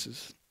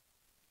consequences.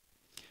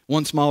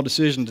 One small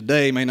decision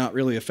today may not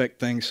really affect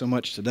things so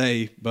much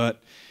today,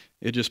 but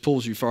it just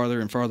pulls you farther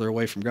and farther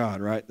away from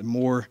God, right? The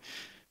more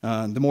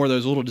of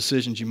those little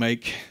decisions you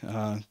make,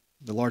 the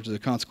larger the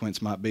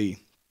consequence might be.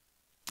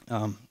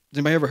 Has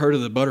anybody ever heard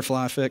of the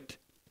butterfly effect?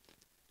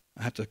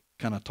 I have to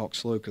kind of talk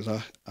slow because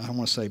I don't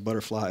want to say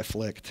butterfly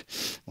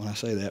effect when I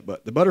say that,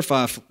 but the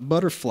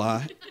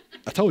butterfly,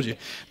 I told you,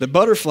 the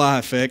butterfly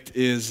effect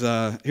is,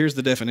 here's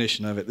the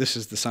definition of it. This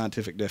is the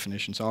scientific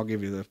definition, so I'll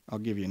give you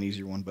an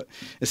easier one. But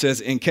it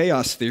says, in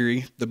chaos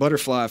theory, the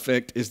butterfly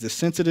effect is the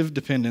sensitive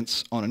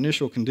dependence on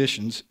initial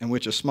conditions in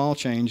which a small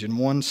change in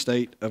one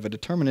state of a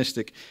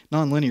deterministic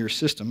nonlinear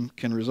system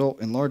can result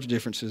in large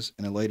differences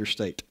in a later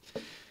state.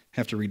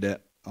 Have to read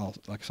that all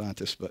like a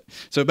scientist, but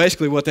so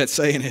basically what that's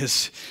saying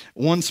is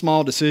one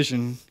small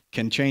decision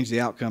can change the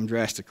outcome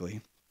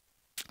drastically.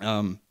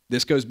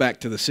 This goes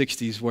back to the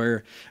 60s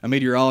where a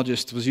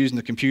meteorologist was using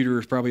the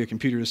computer, probably a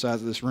computer the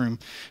size of this room,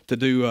 to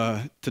do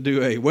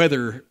a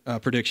weather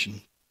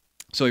prediction.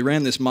 So he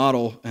ran this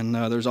model, and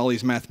there's all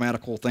these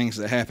mathematical things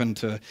that happen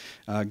to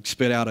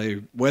spit out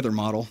a weather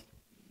model.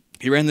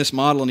 He ran this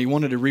model, and he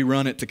wanted to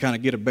rerun it to kind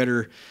of get a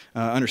better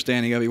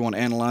understanding of it. He wanted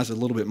to analyze it a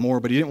little bit more,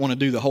 but he didn't want to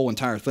do the whole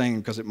entire thing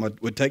because it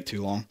would take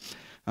too long.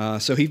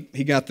 So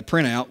he got the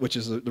printout, which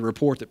is the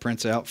report that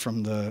prints out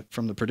from the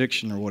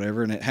prediction or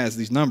whatever, and it has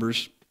these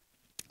numbers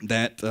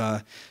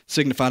that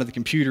signify to the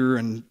computer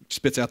and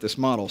spits out this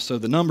model. So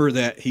the number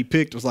that he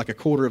picked was like a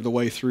quarter of the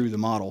way through the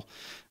model,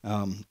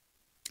 and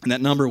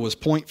that number was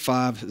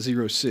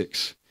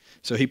 0.506.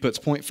 So he puts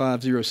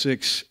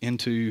 0.506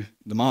 into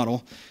the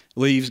model,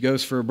 leaves,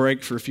 goes for a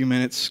break for a few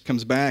minutes,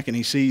 comes back, and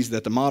he sees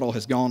that the model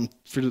has gone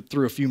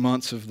through a few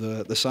months of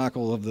the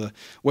cycle of the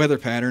weather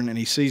pattern, and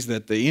he sees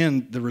that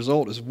the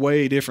result is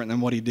way different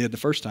than what he did the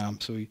first time.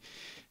 So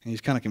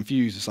he's kind of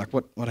confused. It's like,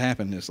 what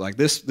happened? It's like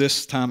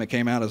this time it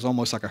came out as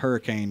almost like a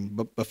hurricane,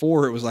 but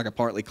before it was like a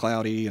partly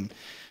cloudy and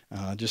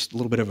just a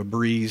little bit of a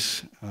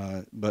breeze,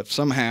 but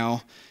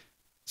somehow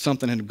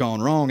something had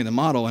gone wrong in the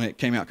model, and it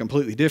came out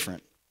completely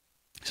different.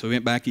 So he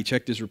went back, he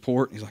checked his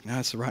report, and he's like, no,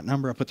 that's the right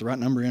number. I put the right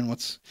number in.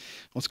 What's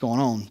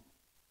going on?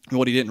 And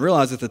what he didn't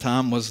realize at the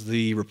time was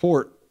the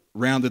report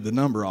rounded the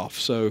number off.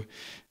 So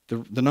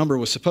the number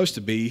was supposed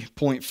to be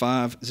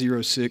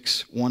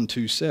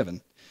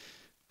 0.506127,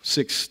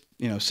 six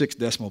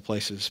decimal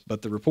places,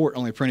 but the report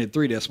only printed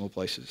 3 decimal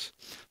places.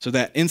 So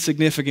that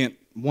insignificant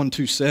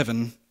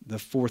 127, the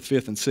 4th,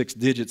 5th, and 6th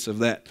digits of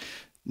that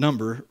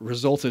number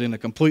resulted in a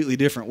completely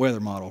different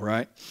weather model,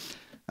 right?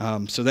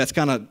 So that's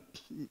kind of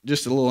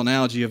just a little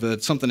analogy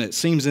of something that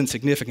seems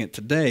insignificant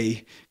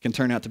today can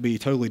turn out to be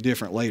totally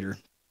different later.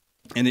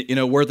 And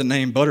where the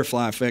name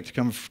butterfly effect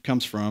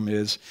comes from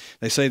is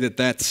they say that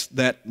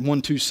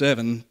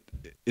 127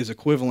 is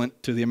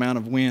equivalent to the amount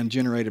of wind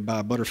generated by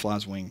a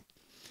butterfly's wing.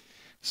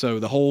 So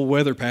the whole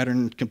weather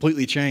pattern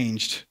completely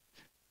changed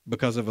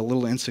because of a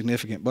little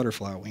insignificant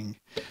butterfly wing.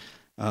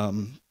 I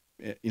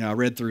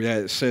read through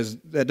that. It says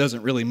that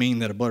doesn't really mean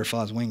that a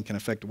butterfly's wing can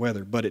affect the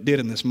weather, but it did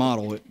in this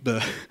model.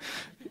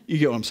 You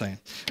get what I'm saying?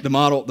 The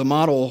model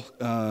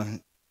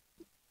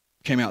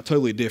came out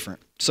totally different.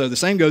 So the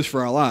same goes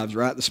for our lives,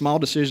 right? The small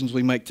decisions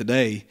we make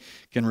today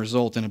can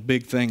result in a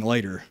big thing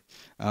later.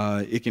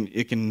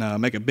 It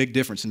can make a big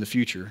difference in the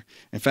future.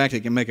 In fact, it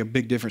can make a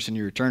big difference in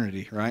your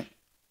eternity, right?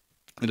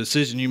 The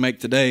decision you make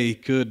today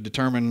could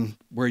determine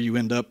where you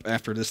end up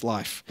after this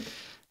life.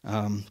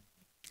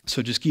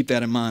 So just keep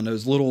that in mind.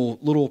 Those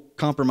little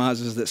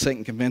compromises that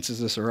Satan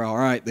convinces us are all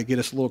right, they get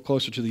us a little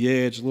closer to the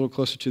edge, a little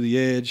closer to the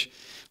edge, a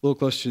little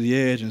closer to the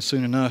edge, and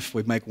soon enough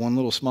we make one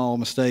little small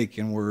mistake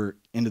and we're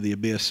into the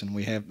abyss, and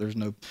there's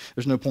no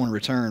point of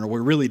return, or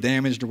we're really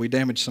damaged, or we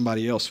damage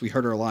somebody else. We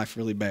hurt our life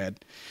really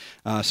bad.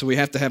 So we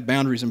have to have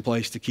boundaries in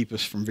place to keep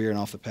us from veering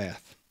off the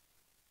path.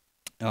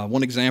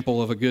 One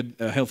example of a good,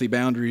 healthy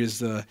boundary is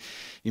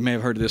you may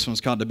have heard of this one. It's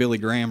called the Billy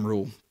Graham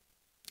rule.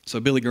 So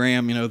Billy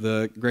Graham,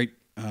 the great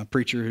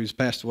preacher who's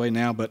passed away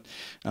now, but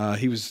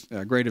he was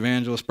a great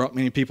evangelist, brought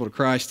many people to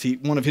Christ.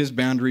 One of his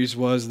boundaries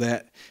was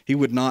that he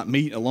would not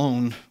meet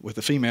alone with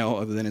a female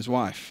other than his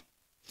wife.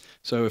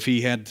 So if he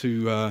had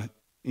to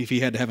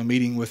have a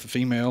meeting with a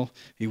female,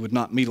 he would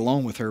not meet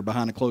alone with her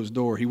behind a closed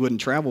door. He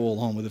wouldn't travel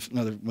alone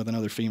with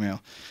another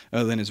female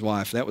other than his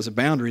wife. That was a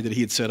boundary that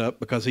he had set up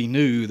because he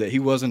knew that he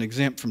wasn't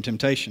exempt from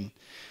temptation,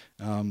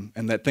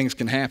 and that things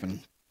can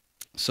happen.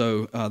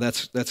 So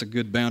that's a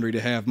good boundary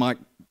to have. Mike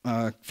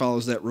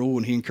follows that rule,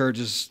 and he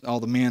encourages all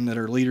the men that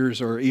are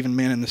leaders, or even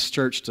men in this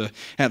church, to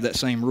have that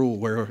same rule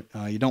where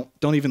you don't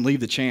even leave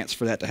the chance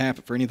for that to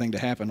happen, for anything to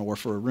happen, or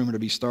for a rumor to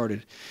be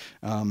started.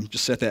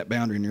 Just set that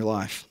boundary in your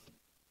life.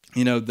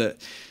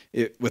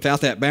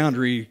 Without that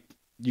boundary,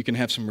 you can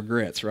have some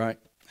regrets, right?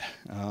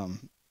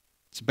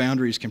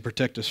 Boundaries can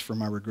protect us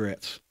from our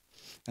regrets.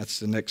 That's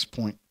the next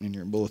point in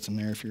your bulletin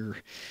there if you're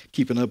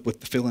keeping up with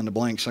the fill in the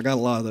blanks. I got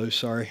a lot of those,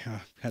 sorry.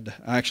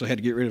 I actually had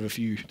to get rid of a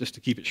few just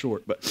to keep it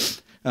short.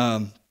 But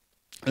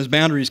those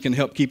boundaries can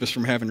help keep us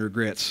from having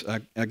regrets.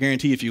 I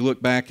guarantee if you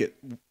look back at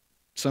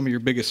some of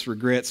your biggest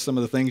regrets, some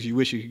of the things you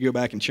wish you could go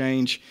back and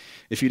change,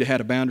 if you'd have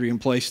had a boundary in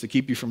place to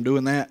keep you from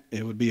doing that,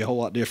 it would be a whole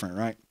lot different,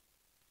 right?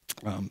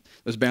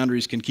 Those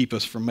boundaries can keep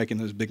us from making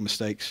those big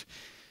mistakes.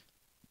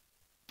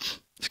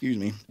 Excuse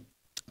me.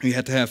 You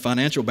have to have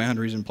financial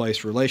boundaries in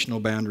place, relational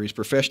boundaries,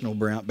 professional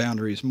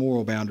boundaries,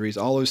 moral boundaries.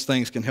 All those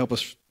things can help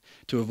us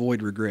to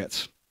avoid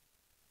regrets.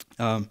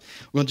 We're going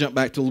to jump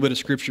back to a little bit of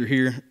scripture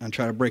here and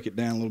try to break it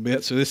down a little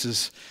bit. So this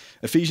is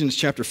Ephesians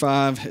chapter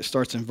 5. It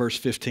starts in verse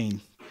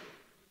 15.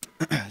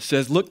 It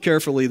says, "Look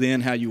carefully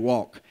then how you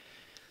walk."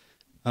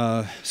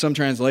 Some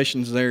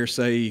translations there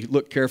say,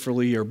 "Look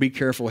carefully" or "Be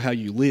careful how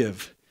you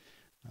live."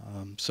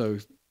 So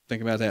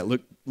think about that.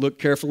 Look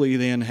carefully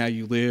then how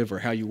you live or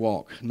how you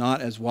walk,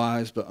 not as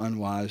wise but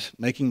unwise,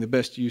 making the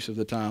best use of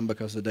the time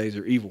because the days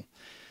are evil.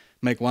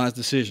 Make wise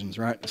decisions,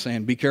 right?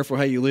 Saying be careful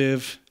how you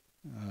live.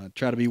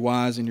 Try to be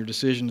wise in your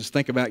decisions.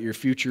 Think about your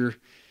future.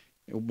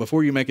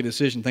 Before you make a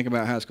decision, think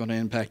about how it's going to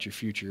impact your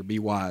future. Be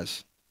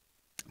wise.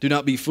 Do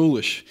not be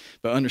foolish,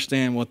 but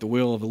understand what the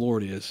will of the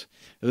Lord is.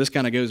 Now, this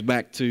kind of goes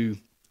back to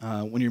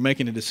when you're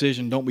making a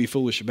decision, don't be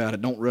foolish about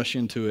it. Don't rush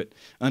into it.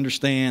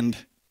 Understand.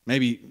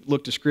 Maybe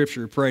look to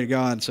Scripture, pray to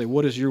God, and say,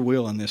 what is your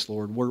will in this,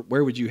 Lord?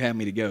 Where would you have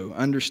me to go?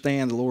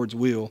 Understand the Lord's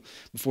will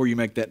before you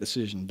make that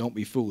decision. Don't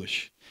be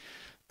foolish.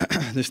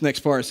 This next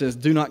part says,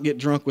 do not get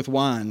drunk with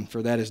wine,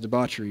 for that is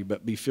debauchery,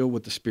 but be filled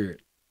with the Spirit.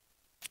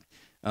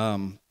 A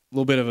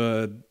little bit of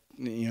a,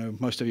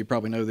 most of you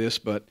probably know this,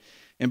 but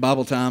in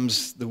Bible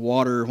times, the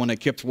water, when they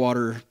kept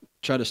water,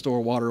 try to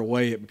store water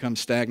away, it becomes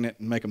stagnant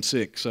and make them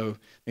sick. So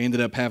they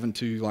ended up having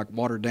to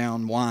water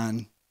down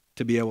wine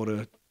to be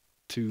able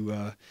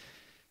to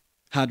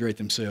hydrate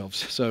themselves.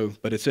 So,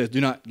 but it says,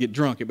 do not get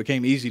drunk. It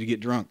became easy to get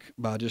drunk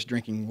by just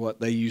drinking what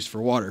they used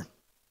for water.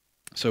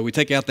 So we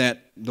take out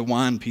the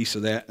wine piece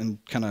of that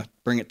and kind of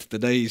bring it to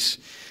today's.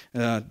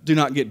 Do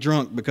not get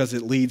drunk because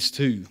it leads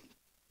to.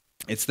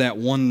 It's that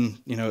one,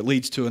 it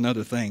leads to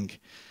another thing.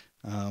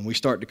 We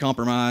start to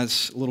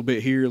compromise a little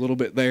bit here, a little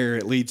bit there.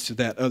 It leads to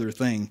that other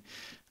thing.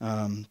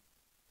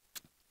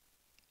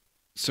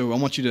 So I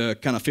want you to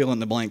kind of fill in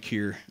the blank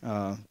here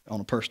on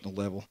a personal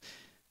level.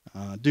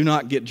 Do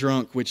not get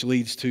drunk, which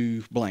leads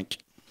to blank.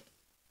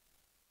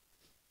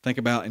 Think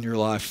about in your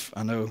life.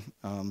 I know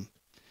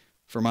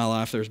for my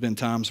life, there's been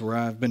times where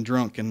I've been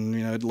drunk and,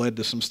 it led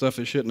to some stuff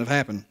that shouldn't have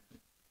happened.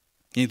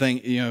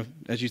 Anything,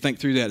 as you think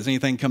through that, does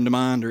anything come to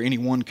mind or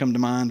anyone come to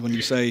mind when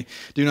you say,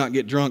 do not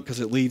get drunk because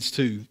it leads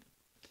to?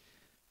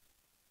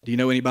 Do you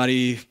know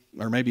anybody,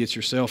 or maybe it's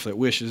yourself, that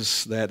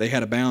wishes that they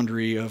had a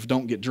boundary of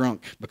don't get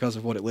drunk because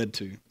of what it led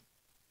to?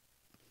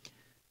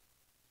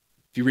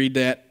 If you read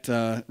that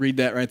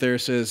right there, it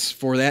says,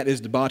 for that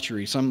is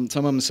debauchery. Some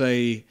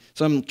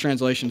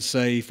translations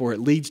say, for it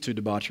leads to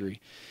debauchery.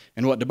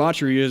 And what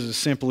debauchery is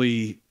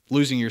simply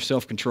losing your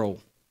self-control.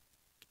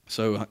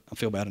 So I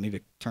feel bad.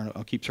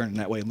 I'll keep turning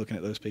that way and looking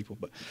at those people.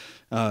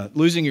 But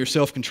losing your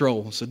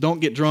self-control. So don't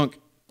get drunk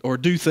or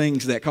do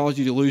things that cause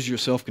you to lose your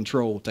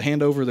self-control, to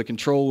hand over the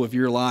control of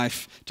your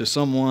life to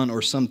someone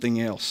or something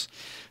else.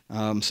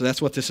 So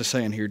that's what this is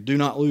saying here. Do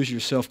not lose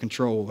your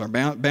self-control. Our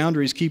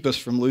boundaries keep us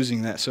from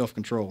losing that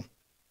self-control.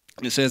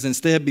 It says,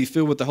 instead, be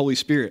filled with the Holy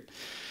Spirit.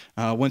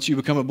 Once you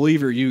become a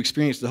believer, you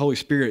experience the Holy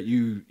Spirit.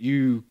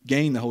 You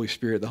gain the Holy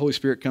Spirit. The Holy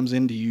Spirit comes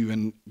into you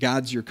and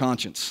guides your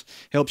conscience,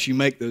 helps you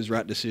make those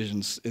right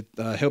decisions. It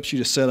helps you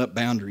to set up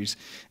boundaries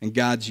and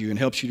guides you and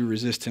helps you to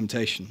resist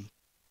temptation.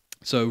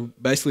 So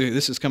basically,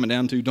 this is coming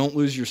down to don't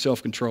lose your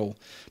self-control.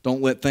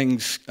 Don't let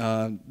things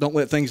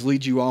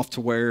lead you off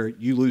to where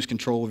you lose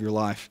control of your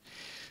life.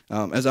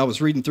 As I was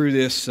reading through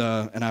this,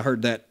 and I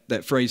heard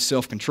that phrase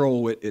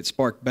self-control, it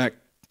sparked back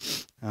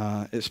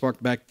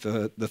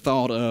the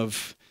thought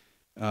of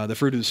the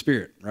fruit of the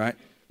Spirit, right?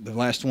 The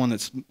last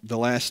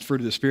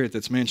fruit of the Spirit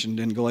that's mentioned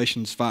in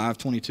Galatians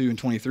 5:22 and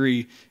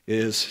 23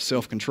 is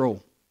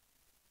self-control.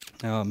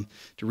 To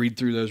read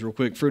through those real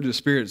quick. Fruit of the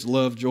Spirit is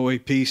love, joy,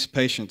 peace,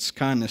 patience,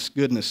 kindness,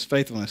 goodness,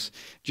 faithfulness,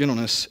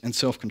 gentleness, and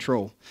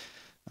self-control.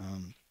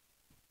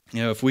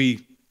 If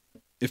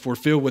we're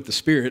filled with the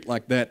Spirit,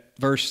 like that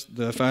verse,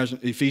 the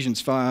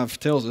Ephesians 5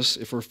 tells us,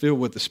 if we're filled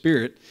with the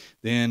Spirit,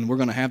 then we're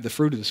going to have the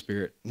fruit of the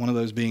Spirit, one of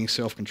those being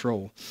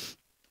self-control.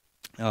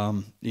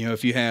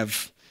 If you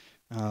have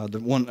the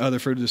one other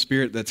fruit of the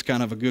Spirit that's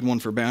kind of a good one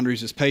for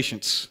boundaries is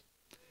patience.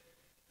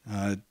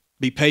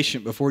 Be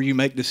patient before you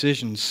make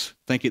decisions.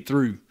 Think it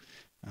through.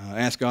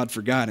 Ask God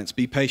for guidance.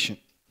 Be patient.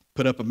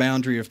 Put up a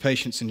boundary of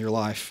patience in your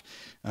life.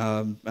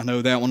 I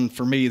know that one,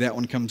 for me, that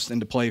one comes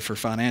into play for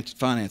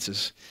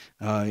finances.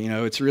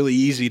 It's really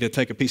easy to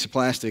take a piece of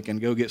plastic and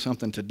go get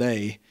something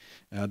today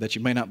that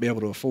you may not be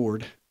able to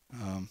afford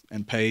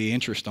and pay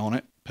interest on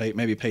it.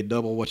 Maybe pay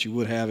double what you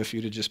would have if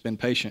you'd have just been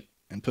patient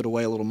and put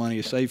away a little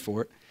money to save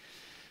for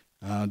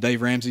it.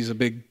 Dave Ramsey's a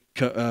big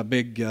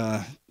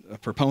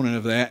proponent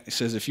of that. He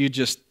says if you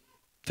just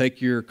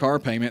take your car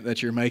payment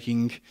that you're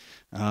making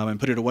and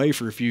put it away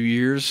for a few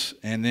years,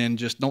 and then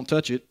just don't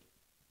touch it.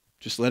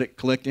 Just let it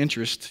collect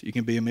interest. You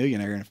can be a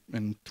millionaire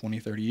in 20,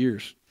 30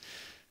 years.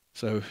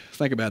 So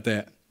think about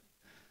that.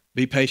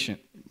 Be patient.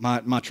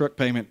 My truck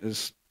payment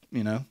is,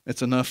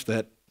 it's enough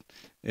that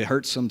it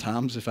hurts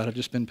sometimes. If I'd have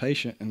just been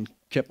patient and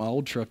kept my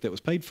old truck that was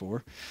paid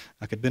for,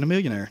 I could have been a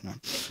millionaire. No.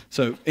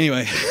 So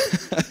anyway,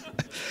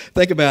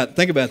 think about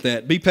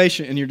that. Be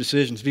patient in your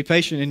decisions. Be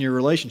patient in your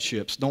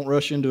relationships. Don't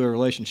rush into a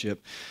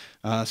relationship.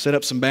 Set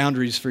up some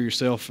boundaries for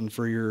yourself and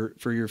for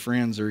your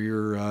friends or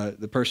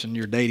the person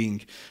you're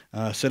dating.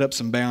 Set up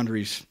some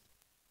boundaries.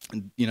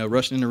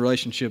 Rushing into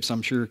relationships,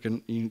 I'm sure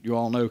you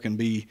all know can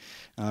be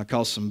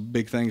cause some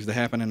big things to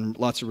happen and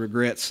lots of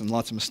regrets and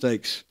lots of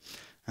mistakes.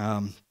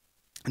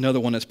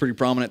 Another one that's pretty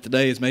prominent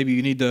today is maybe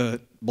you need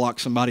to block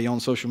somebody on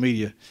social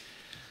media,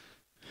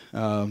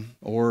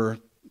 or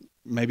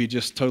maybe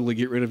just totally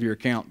get rid of your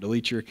account,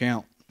 delete your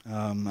account.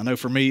 I know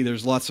for me,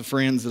 there's lots of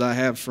friends that I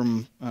have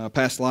from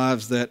past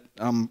lives that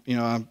I'm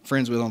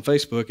friends with on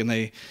Facebook, and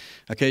they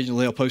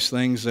occasionally they'll post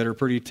things that are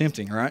pretty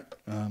tempting, right?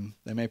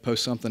 They may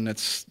post something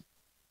that's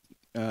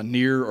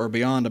near or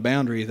beyond a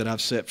boundary that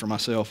I've set for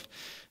myself,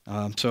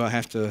 so I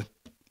have to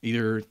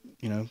either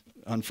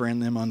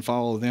unfriend them,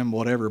 unfollow them,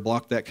 whatever,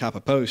 block that type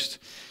of post,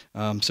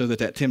 so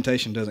that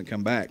temptation doesn't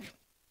come back.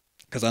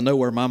 Because I know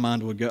where my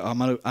mind would go.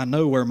 I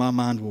know where my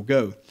mind will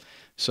go.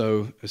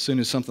 So as soon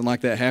as something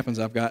like that happens,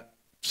 I've got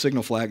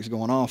signal flags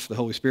going off. The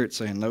Holy Spirit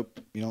saying, "Nope,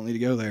 you don't need to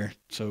go there."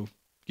 So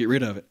get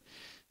rid of it.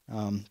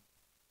 And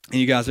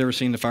you guys ever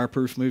seen the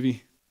Fireproof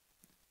movie?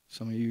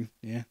 Some of you,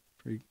 yeah,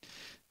 pretty.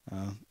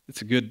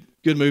 It's a good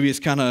movie. It's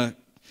kind of a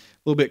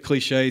little bit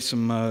cliche,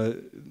 some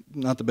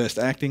not the best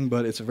acting,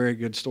 but it's a very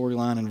good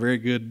storyline and very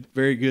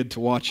good to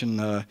watch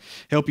and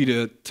help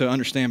you to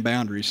understand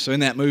boundaries. So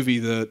in that movie,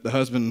 the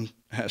husband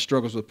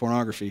struggles with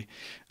pornography,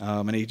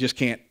 and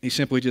he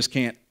simply just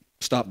can't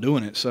stop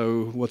doing it.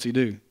 So what's he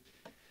do?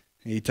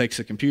 He takes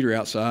the computer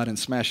outside and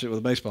smashes it with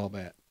a baseball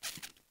bat.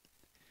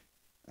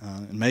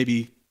 And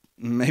maybe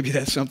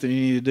that's something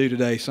you need to do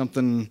today.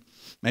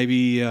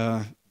 Maybe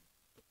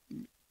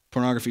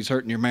pornography is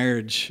hurting your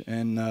marriage,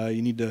 and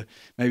you need to,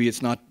 maybe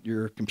it's not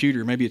your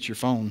computer, maybe it's your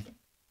phone.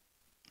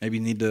 Maybe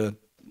you need to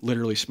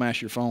literally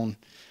smash your phone.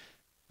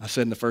 I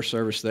said in the first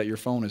service that your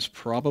phone is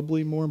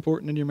probably more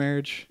important than your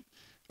marriage,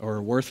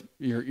 or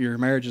your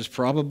marriage is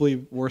probably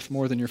worth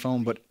more than your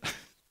phone, but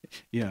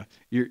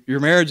your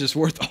marriage is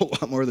worth a whole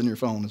lot more than your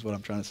phone is what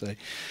I'm trying to say.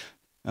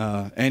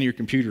 And your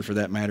computer for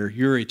that matter.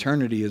 Your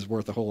eternity is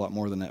worth a whole lot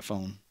more than that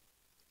phone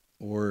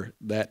or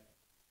that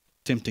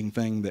tempting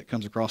thing that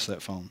comes across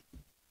that phone.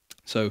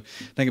 So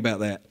think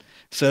about that.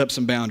 Set up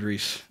some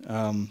boundaries.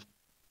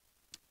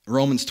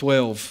 Romans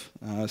 12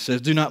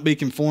 says, "Do not be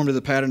conformed to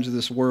the patterns of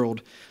this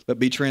world, but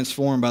be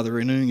transformed by the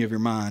renewing of your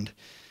mind."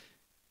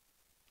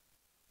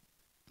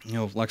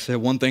 Like I said,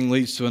 one thing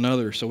leads to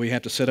another, so we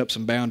have to set up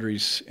some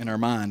boundaries in our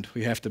mind.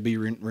 We have to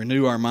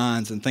renew our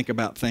minds and think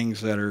about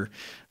things that are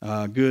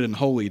good and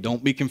holy.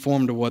 Don't be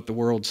conformed to what the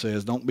world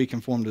says. Don't be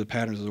conformed to the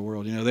patterns of the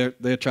world.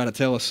 They'll try to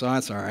tell us, "Oh,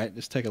 it's all right.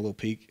 Just take a little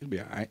peek. It'll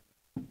be all right.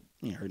 You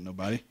ain't hurting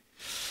nobody."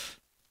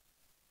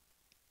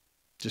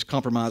 Just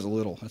compromise a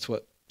little. That's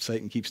what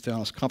Satan keeps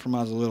telling us.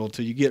 Compromise a little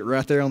till you get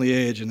right there on the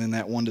edge, and then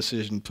that one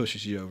decision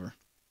pushes you over.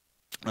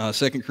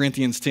 2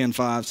 Corinthians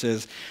 10:5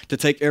 says, "To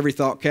take every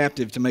thought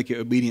captive to make it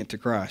obedient to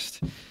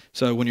Christ."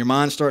 So when your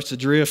mind starts to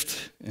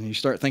drift and you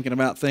start thinking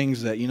about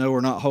things that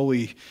are not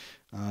holy,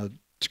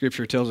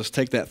 Scripture tells us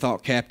take that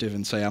thought captive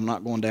and say, "I'm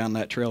not going down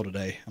that trail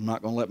today. I'm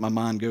not going to let my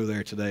mind go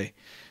there today.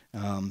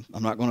 I'm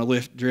not going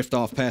to drift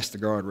off past the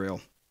guardrail."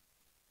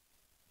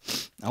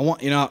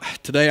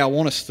 Today I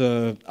want us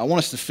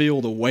to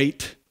feel the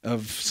weight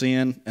of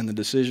sin and the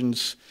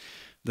decisions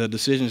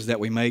that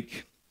we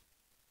make.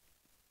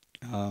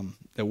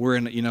 That we're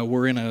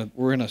in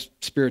a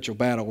spiritual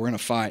battle. We're in a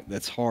fight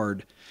that's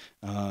hard.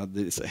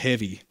 It's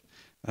heavy.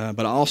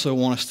 But I also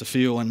want us to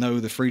feel and know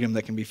the freedom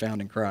that can be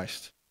found in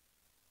Christ.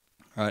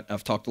 All right,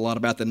 I've talked a lot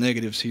about the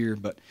negatives here,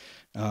 but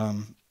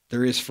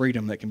there is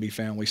freedom that can be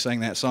found. We sang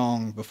that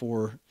song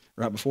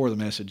right before the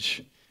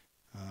message.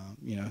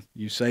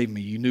 You saved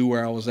me. You knew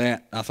where I was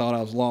at. I thought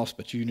I was lost,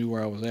 but you knew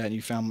where I was at.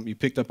 And you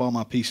picked up all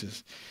my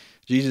pieces.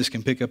 Jesus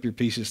can pick up your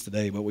pieces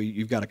today, but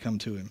you've got to come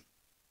to him.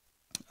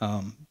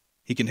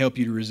 He can help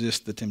you to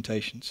resist the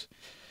temptations.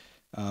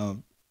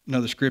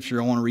 Another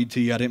scripture I want to read to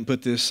you. I didn't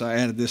put this. I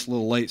added this a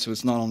little late, so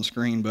it's not on the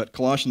screen. But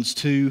Colossians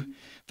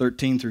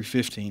 2:13 through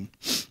 15.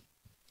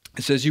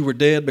 It says, "You were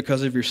dead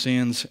because of your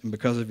sins, and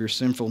because of your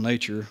sinful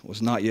nature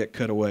was not yet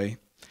cut away.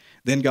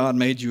 Then God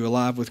made you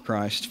alive with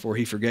Christ, for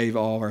he forgave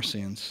all of our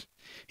sins.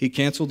 He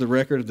canceled the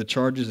record of the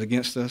charges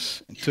against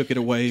us and took it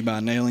away by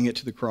nailing it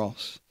to the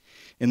cross.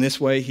 In this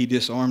way, he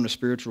disarmed the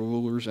spiritual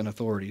rulers and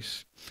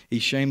authorities. He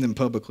shamed them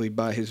publicly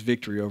by his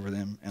victory over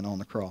them and on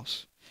the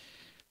cross."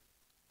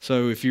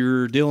 So if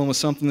you're dealing with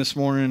something this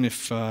morning,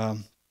 if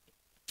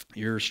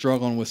you're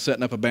struggling with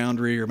setting up a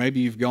boundary, or maybe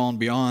you've gone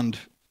beyond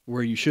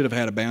where you should have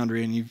had a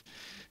boundary and you're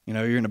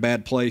in a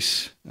bad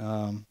place,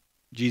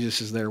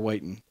 Jesus is there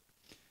waiting.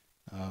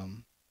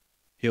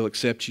 He'll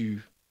accept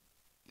you.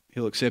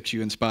 He'll accept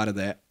you in spite of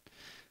that.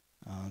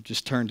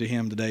 Just turn to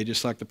him today,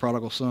 just like the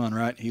prodigal son,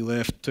 right? He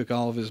left, took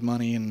all of his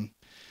money, and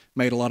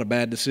made a lot of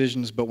bad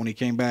decisions, but when he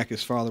came back,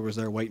 his father was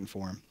there waiting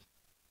for him.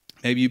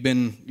 Maybe you've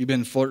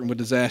been flirting with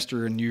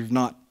disaster and you've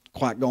not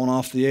quite gone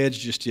off the edge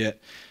just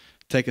yet.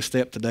 Take a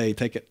step today.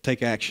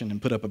 Take action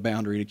and put up a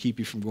boundary to keep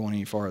you from going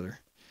any farther.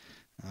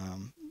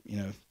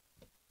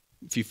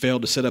 If you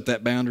failed to set up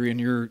that boundary and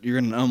you're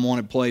in an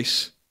unwanted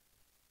place,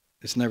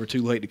 it's never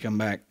too late to come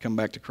back. Come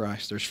back to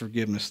Christ. There's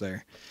forgiveness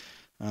there.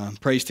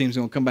 Praise team's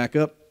going to come back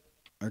up.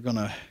 They're going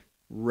to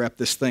wrap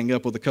this thing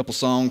up with a couple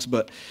songs,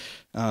 but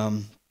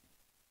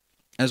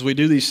as we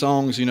do these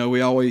songs,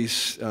 we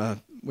always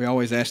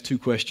ask two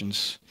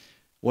questions.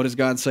 What is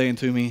God saying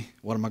to me?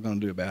 What am I going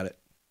to do about it?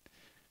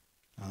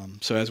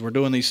 So as we're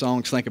doing these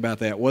songs, think about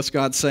that. What's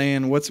God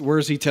saying? Where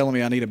is he telling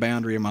me I need a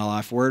boundary in my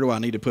life? Where do I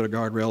need to put a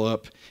guardrail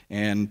up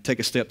and take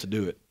a step to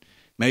do it?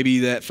 Maybe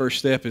that first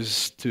step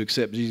is to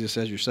accept Jesus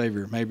as your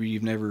Savior. Maybe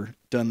you've never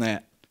done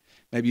that.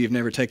 Maybe you've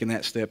never taken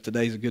that step.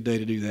 Today's a good day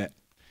to do that.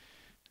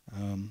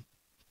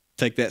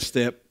 Take that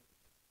step.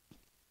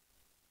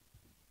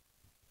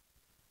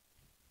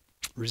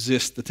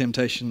 Resist the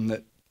temptation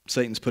that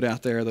Satan's put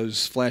out there,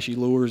 those flashy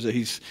lures that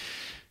he's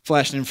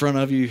flashing in front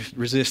of you.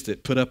 Resist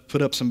it. Put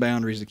up some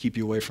boundaries to keep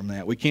you away from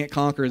that. We can't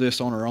conquer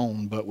this on our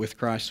own, but with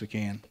Christ we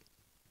can.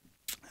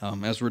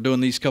 As we're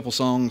doing these couple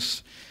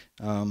songs,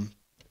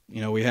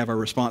 we have our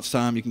response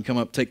time. You can come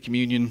up, take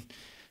communion,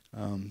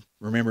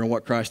 remembering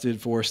what Christ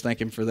did for us. Thank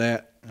him for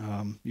that.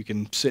 You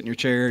can sit in your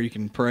chair. You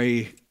can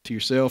pray to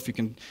yourself. You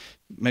can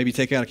maybe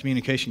take out a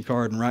communication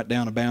card and write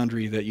down a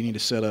boundary that you need to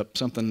set up,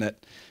 something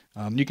that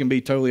you can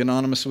be totally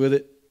anonymous with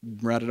it.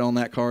 Write it on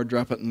that card.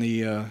 Drop it in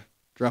the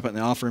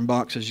offering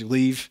box as you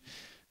leave.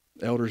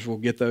 The elders will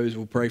get those.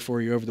 We'll pray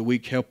for you over the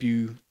week. Help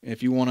you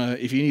if you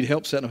need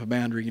help setting up a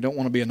boundary. You don't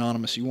want to be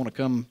anonymous. You want to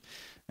come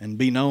and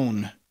be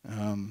known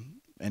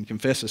and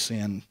confess a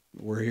sin.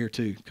 We're here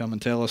too. Come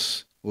and tell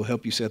us. We'll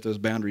help you set those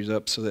boundaries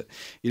up so that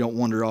you don't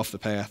wander off the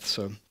path.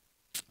 So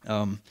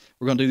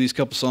we're going to do these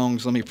couple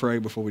songs. Let me pray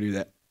before we do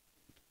that.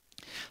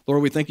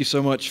 Lord, we thank you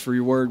so much for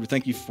your word. We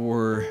thank you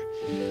for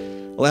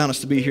allowing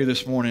us to be here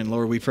this morning.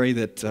 Lord, we pray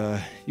that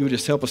you would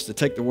just help us to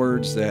take the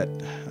words that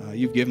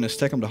you've given us,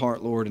 take them to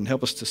heart, Lord, and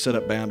help us to set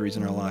up boundaries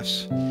in our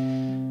lives.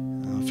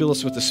 Fill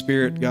us with the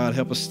Spirit, God.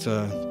 Help us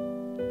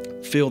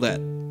to feel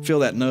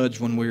that nudge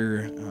when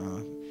we're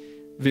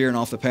veering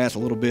off the path a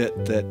little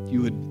bit, that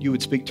you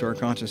would speak to our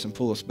conscience and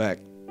pull us back.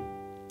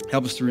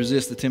 Help us to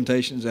resist the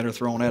temptations that are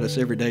thrown at us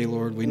every day,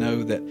 Lord. We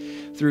know that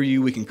through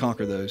you we can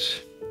conquer those.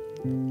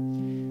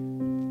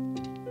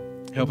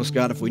 Help us,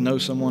 God, if we know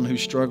someone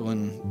who's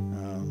struggling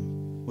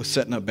with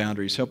setting up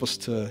boundaries. Help us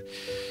to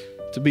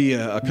be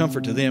a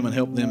comfort to them and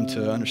help them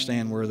to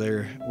understand where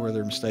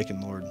they're mistaken,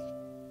 Lord.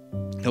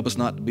 Help us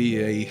not to be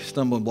a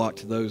stumbling block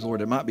to those,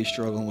 Lord, that might be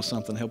struggling with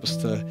something. Help us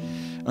to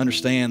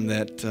understand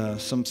that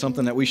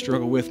something that we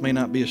struggle with may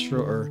not be a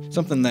struggle, or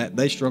something that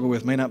they struggle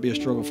with may not be a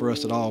struggle for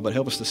us at all, but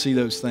help us to see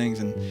those things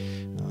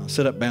and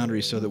set up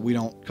boundaries so that we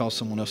don't cause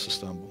someone else to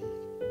stumble.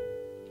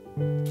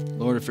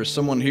 Lord, if there's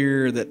someone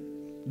here that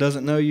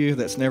doesn't know you,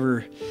 that's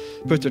never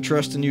put their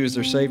trust in you as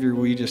their Savior,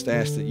 we just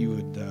ask that you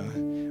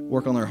would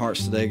work on their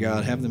hearts today,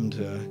 God. Have them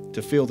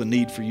to feel the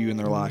need for you in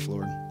their life,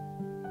 Lord.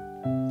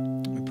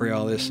 We pray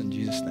all this in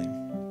Jesus' name.